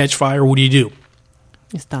or you catch fire, what do? You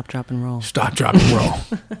stop, drop, and roll. Stop, drop, and roll.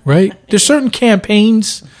 Right? There's certain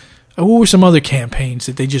campaigns. What were some other campaigns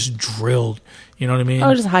that they just drilled? You know what I mean?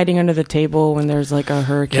 Oh, just hiding under the table when there's like a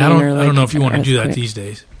hurricane. Yeah, I don't know if you want to do that these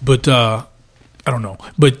days, but I don't know.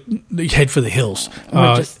 But head for the hills.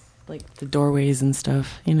 Or just like the doorways and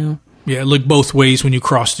stuff, you know? Yeah, look both ways when you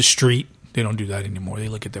cross the street. They don't do that anymore. They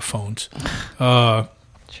look at their phones.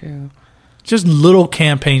 True. Just little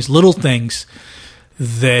campaigns, little things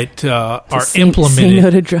that are implemented. Say no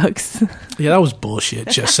to drugs. Yeah, that was bullshit.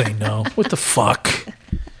 Just say no. What the fuck?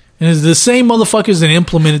 And it's the same motherfuckers that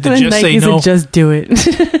implemented the just say no. Just do it.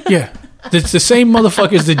 Yeah. It's the same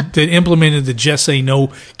motherfuckers that implemented the just say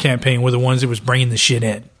no campaign were the ones that was bringing the shit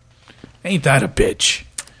in. Ain't that a bitch?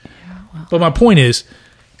 Yeah, well. But my point is...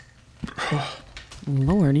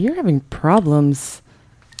 Lord, you're having problems.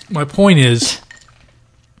 My point is...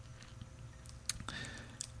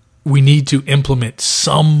 we need to implement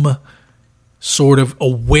some sort of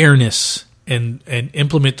awareness and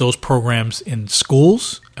implement those programs in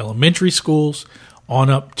schools, elementary schools, on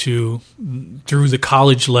up to through the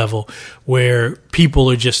college level, where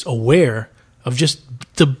people are just aware of just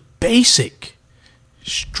the basic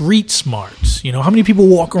street smarts. You know, how many people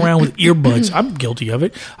walk around with earbuds? I'm guilty of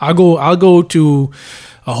it. I'll go to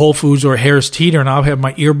a Whole Foods or a Harris Teeter and I'll have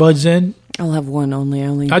my earbuds in. I'll have one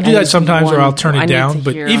only. I do that sometimes, or I'll turn it down.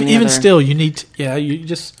 But even still, you need to, you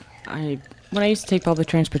just... When I used to take public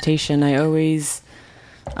transportation, I always...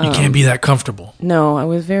 you can't be that comfortable. No,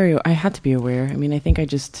 I had to be aware. I mean, I think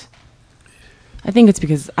it's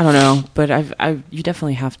because, I don't know, but you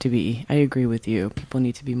definitely have to be. I agree with you. People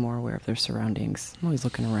need to be more aware of their surroundings. I'm always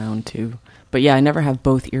looking around, too. But yeah, I never have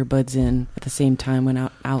both earbuds in at the same time when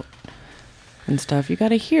out and stuff. You got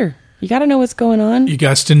to hear. You got to know what's going on. You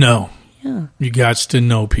got to know. Yeah. You got to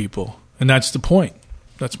know people. And that's the point.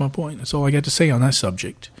 That's my point. That's all I got to say on that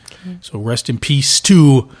subject. Okay. So rest in peace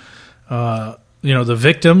to, the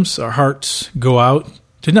victims. Our hearts go out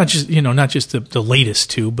to not just the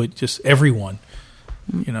latest two, but just everyone,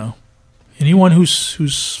 anyone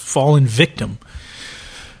who's fallen victim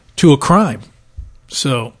to a crime.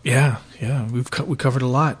 So yeah, we covered a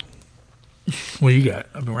lot. What do you got?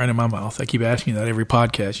 I've been right in my mouth. I keep asking you that every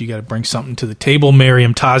podcast. You got to bring something to the table,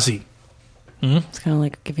 Miriam Tazi. It's kind of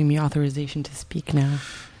like giving me authorization to speak now.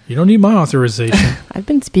 You don't need my authorization. I've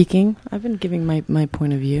been speaking. I've been giving my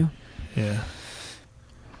point of view. Yeah.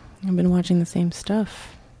 I've been watching the same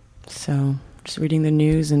stuff. So, just reading the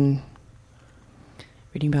news and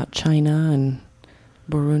reading about China and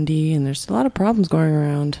Burundi, and there's a lot of problems going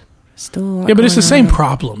around. Still a lot. Yeah, but it's the same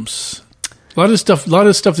problems. A lot of stuff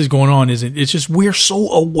that's going on isn't. It's just we're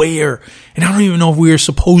so aware, and I don't even know if we're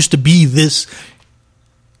supposed to be this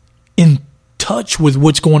in touch with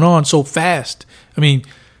what's going on so fast. I mean,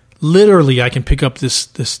 literally, I can pick up this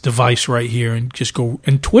device right here and just go.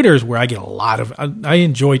 And Twitter is where I get a lot of. I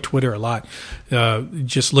enjoy Twitter a lot.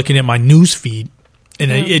 Just looking at my news feed,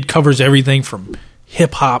 and it covers everything from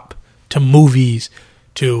hip hop to movies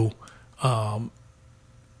to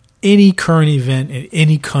any current event in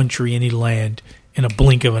any country, any land, in a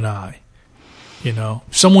blink of an eye. You know,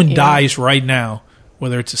 if someone dies right now,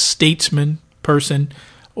 whether it's a statesman person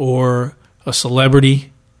or a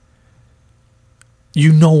celebrity,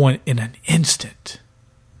 you know in an instant.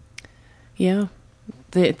 Yeah.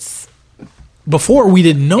 It's... Before, we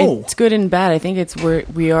didn't know. It's good and bad. I think it's where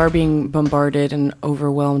we are being bombarded and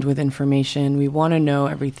overwhelmed with information. We want to know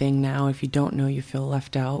everything now. If you don't know, you feel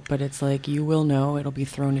left out. But it's like, you will know. It'll be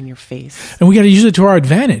thrown in your face. And we got to use it to our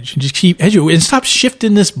advantage and just keep educating and stop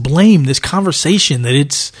shifting this blame, this conversation that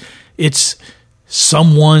it's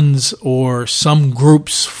someone's or some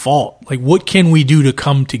group's fault. Like, what can we do to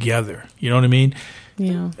come together? You know what I mean?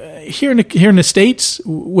 Yeah. Here in the States,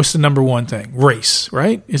 what's the number one thing? Race,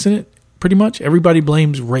 right? Isn't it? Pretty much everybody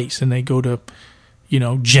blames race, and they go to,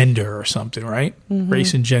 gender or something, right? Mm-hmm.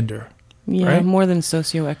 Race and gender. Yeah, right? More than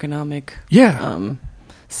socioeconomic. Yeah.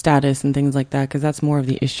 status and things like that, because that's more of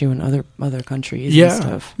the issue in other countries. Yeah, and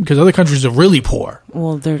stuff. Because other countries are really poor.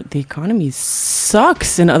 Well, the economy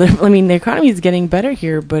sucks in other. I mean, the economy is getting better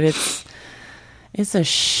here, but it's a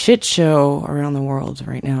shit show around the world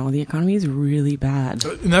right now. The economy is really bad.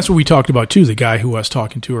 And that's what we talked about, too. The guy who I was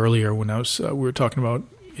talking to earlier when we were talking about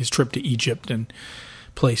his trip to Egypt and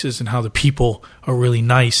places and how the people are really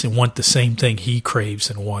nice and want the same thing he craves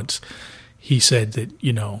and wants. He said that,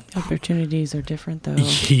 opportunities are different, though.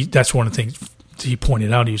 That's one of the things he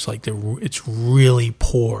pointed out. He was like, it's really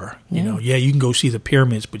poor. Yeah. You can go see the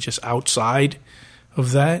pyramids, but just outside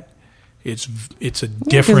of that, it's a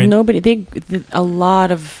different. A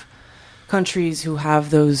lot of countries who have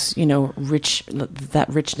those, that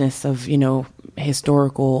richness of,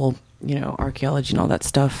 historical, archaeology and all that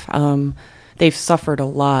stuff. They've suffered a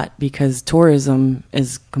lot because tourism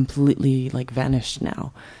is completely vanished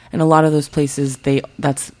now. And a lot of those places,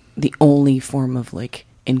 that's the only form of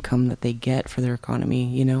income that they get for their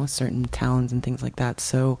economy, certain towns and things like that.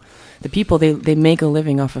 So the people, they make a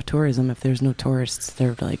living off of tourism. If there's no tourists,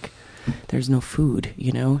 there's no food,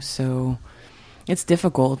 so it's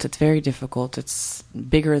difficult. It's very difficult. It's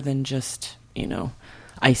bigger than just,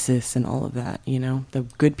 ISIS and all of that, the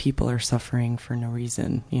good people are suffering for no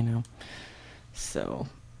reason, so,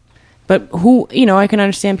 but I can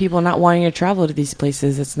understand people not wanting to travel to these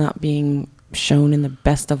places. It's not being shown in the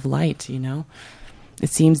best of light, it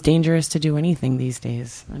seems dangerous to do anything these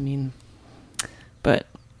days. I mean, but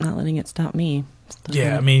not letting it stop me.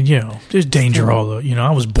 Yeah, I mean, there's danger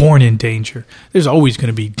I was born in danger. There's always going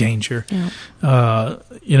to be danger. Yeah.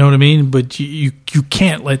 You know what I mean? But you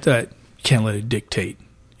can't let it dictate.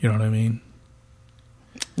 You know what I mean?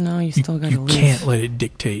 No, you still got to live. You can't let it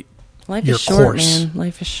dictate Life your is short, course. man.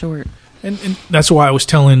 Life is short. And that's why I was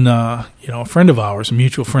telling a friend of ours, a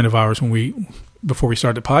mutual friend of ours, before we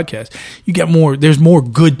started the podcast, there's more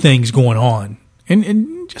good things going on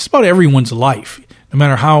in just about everyone's life. No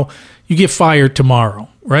matter how you get fired tomorrow,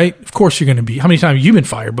 right? Of course you're going to be. How many times have you been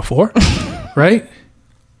fired before? Right?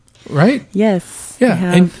 Yes.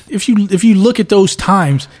 Yeah. And if you look at those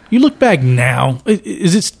times, you look back now,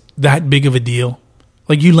 is it that big of a deal?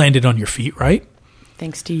 You landed on your feet, right?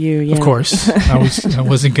 Thanks to you, yeah. Of course. I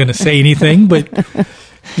wasn't going to say anything, but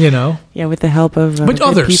Yeah, with the help of but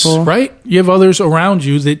others, people. Right? You have others around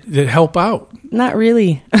you that help out. Not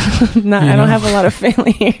really. I don't have a lot of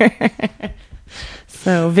family here.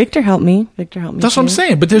 So Victor helped me. That's what I'm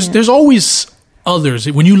saying. But there's always others.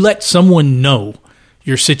 When you let someone know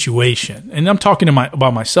your situation, and I'm talking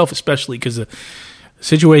about myself especially because the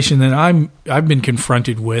situation that I've been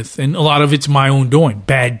confronted with, and a lot of it's my own doing,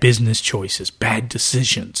 bad business choices, bad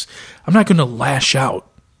decisions. I'm not going to lash out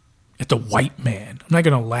at the white man. I'm not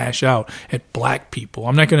going to lash out at black people.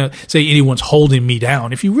 I'm not going to say anyone's holding me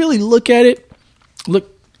down. If you really look at it, you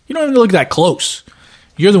don't even look that close.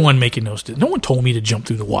 You're the one making those decisions. No one told me to jump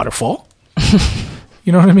through the waterfall.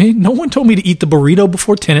 You know what I mean? No one told me to eat the burrito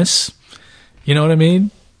before tennis. You know what I mean?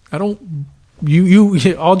 I don't.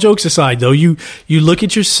 You all jokes aside, though, you look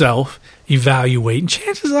at yourself, evaluate, and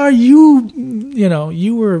chances are you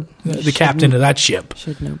were the captain of that ship.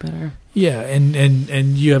 Should know better. Yeah,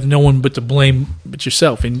 and you have no one but to blame but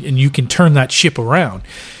yourself, and you can turn that ship around.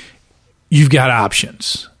 You've got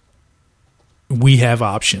options. We have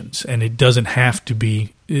options, and it doesn't have to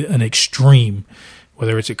be an extreme,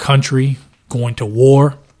 whether it's a country going to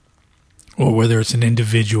war or whether it's an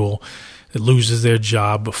individual that loses their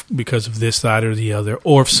job because of this, that, or the other,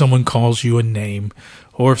 or if someone calls you a name,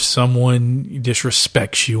 or if someone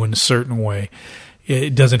disrespects you in a certain way.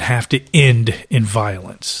 It doesn't have to end in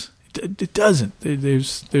violence. It doesn't.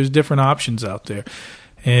 There's different options out there,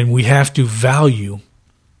 and we have to value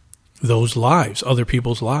those lives, other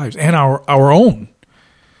people's lives, and our own.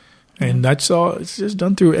 And that's all. It's just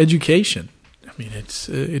done through education. I mean,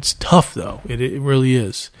 it's tough though. It really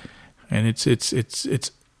is, and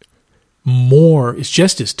it's more. It's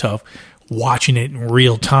just as tough watching it in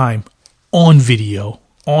real time, on video,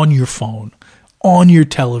 on your phone, on your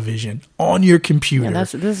television, on your computer. Yeah,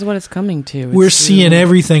 this is what it's coming to. We're seeing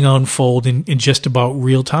everything unfold in just about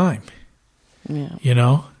real time.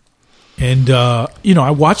 Yeah. And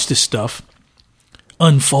I watched this stuff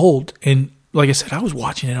unfold, and like I said, I was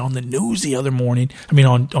watching it on the news the other morning. I mean,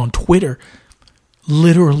 on Twitter,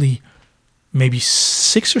 literally maybe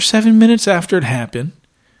 6 or 7 minutes after it happened,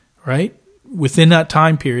 right? Within that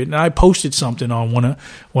time period, and I posted something on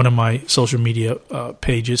one of my social media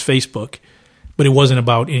pages, Facebook, but it wasn't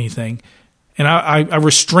about anything. And I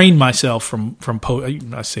restrained myself from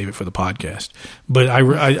I save it for the podcast, but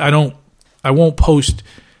I won't post,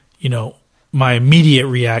 my immediate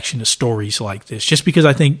reaction to stories like this, just because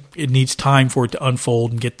I think it needs time for it to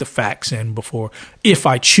unfold and get the facts in before, if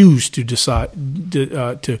I choose to decide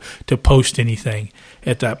to post anything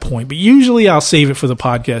at that point. But usually I'll save it for the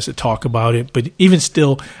podcast to talk about it. But even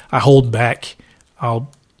still, I hold back.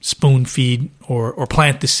 I'll spoon feed or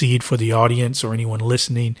plant the seed for the audience or anyone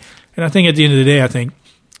listening. And I think at the end of the day, I think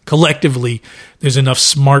collectively there's enough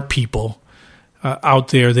smart people out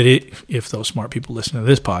there that if those smart people listen to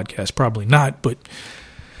this podcast, probably not, but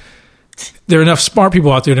there are enough smart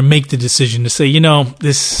people out there to make the decision to say,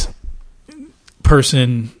 this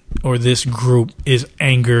person or this group is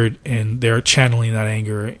angered and they're channeling that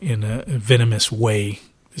anger in a venomous way.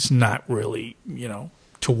 It's not really,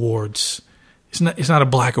 towards, it's not a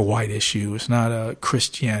black or white issue. It's not a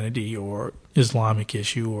Christianity or Islamic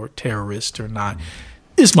issue or terrorist or not.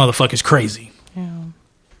 This motherfucker's crazy. Yeah.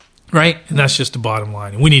 Right? And that's just the bottom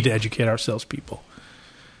line. And we need to educate ourselves, people.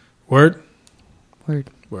 Word? Word.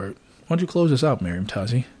 Why don't you close us out, Miriam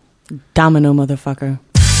Tazi? Domino, motherfucker.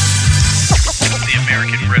 The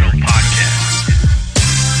American Riddle Podcast.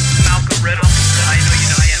 Malcolm Riddle. I know you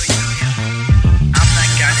know him. I'm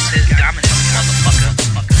that guy that says domino, motherfucker.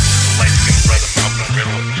 The light-skinned brother, Malcolm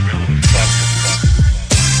Riddle.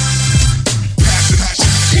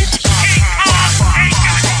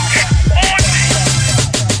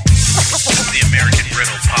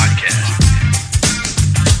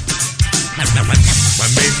 My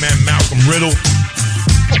main man Malcolm Riddle.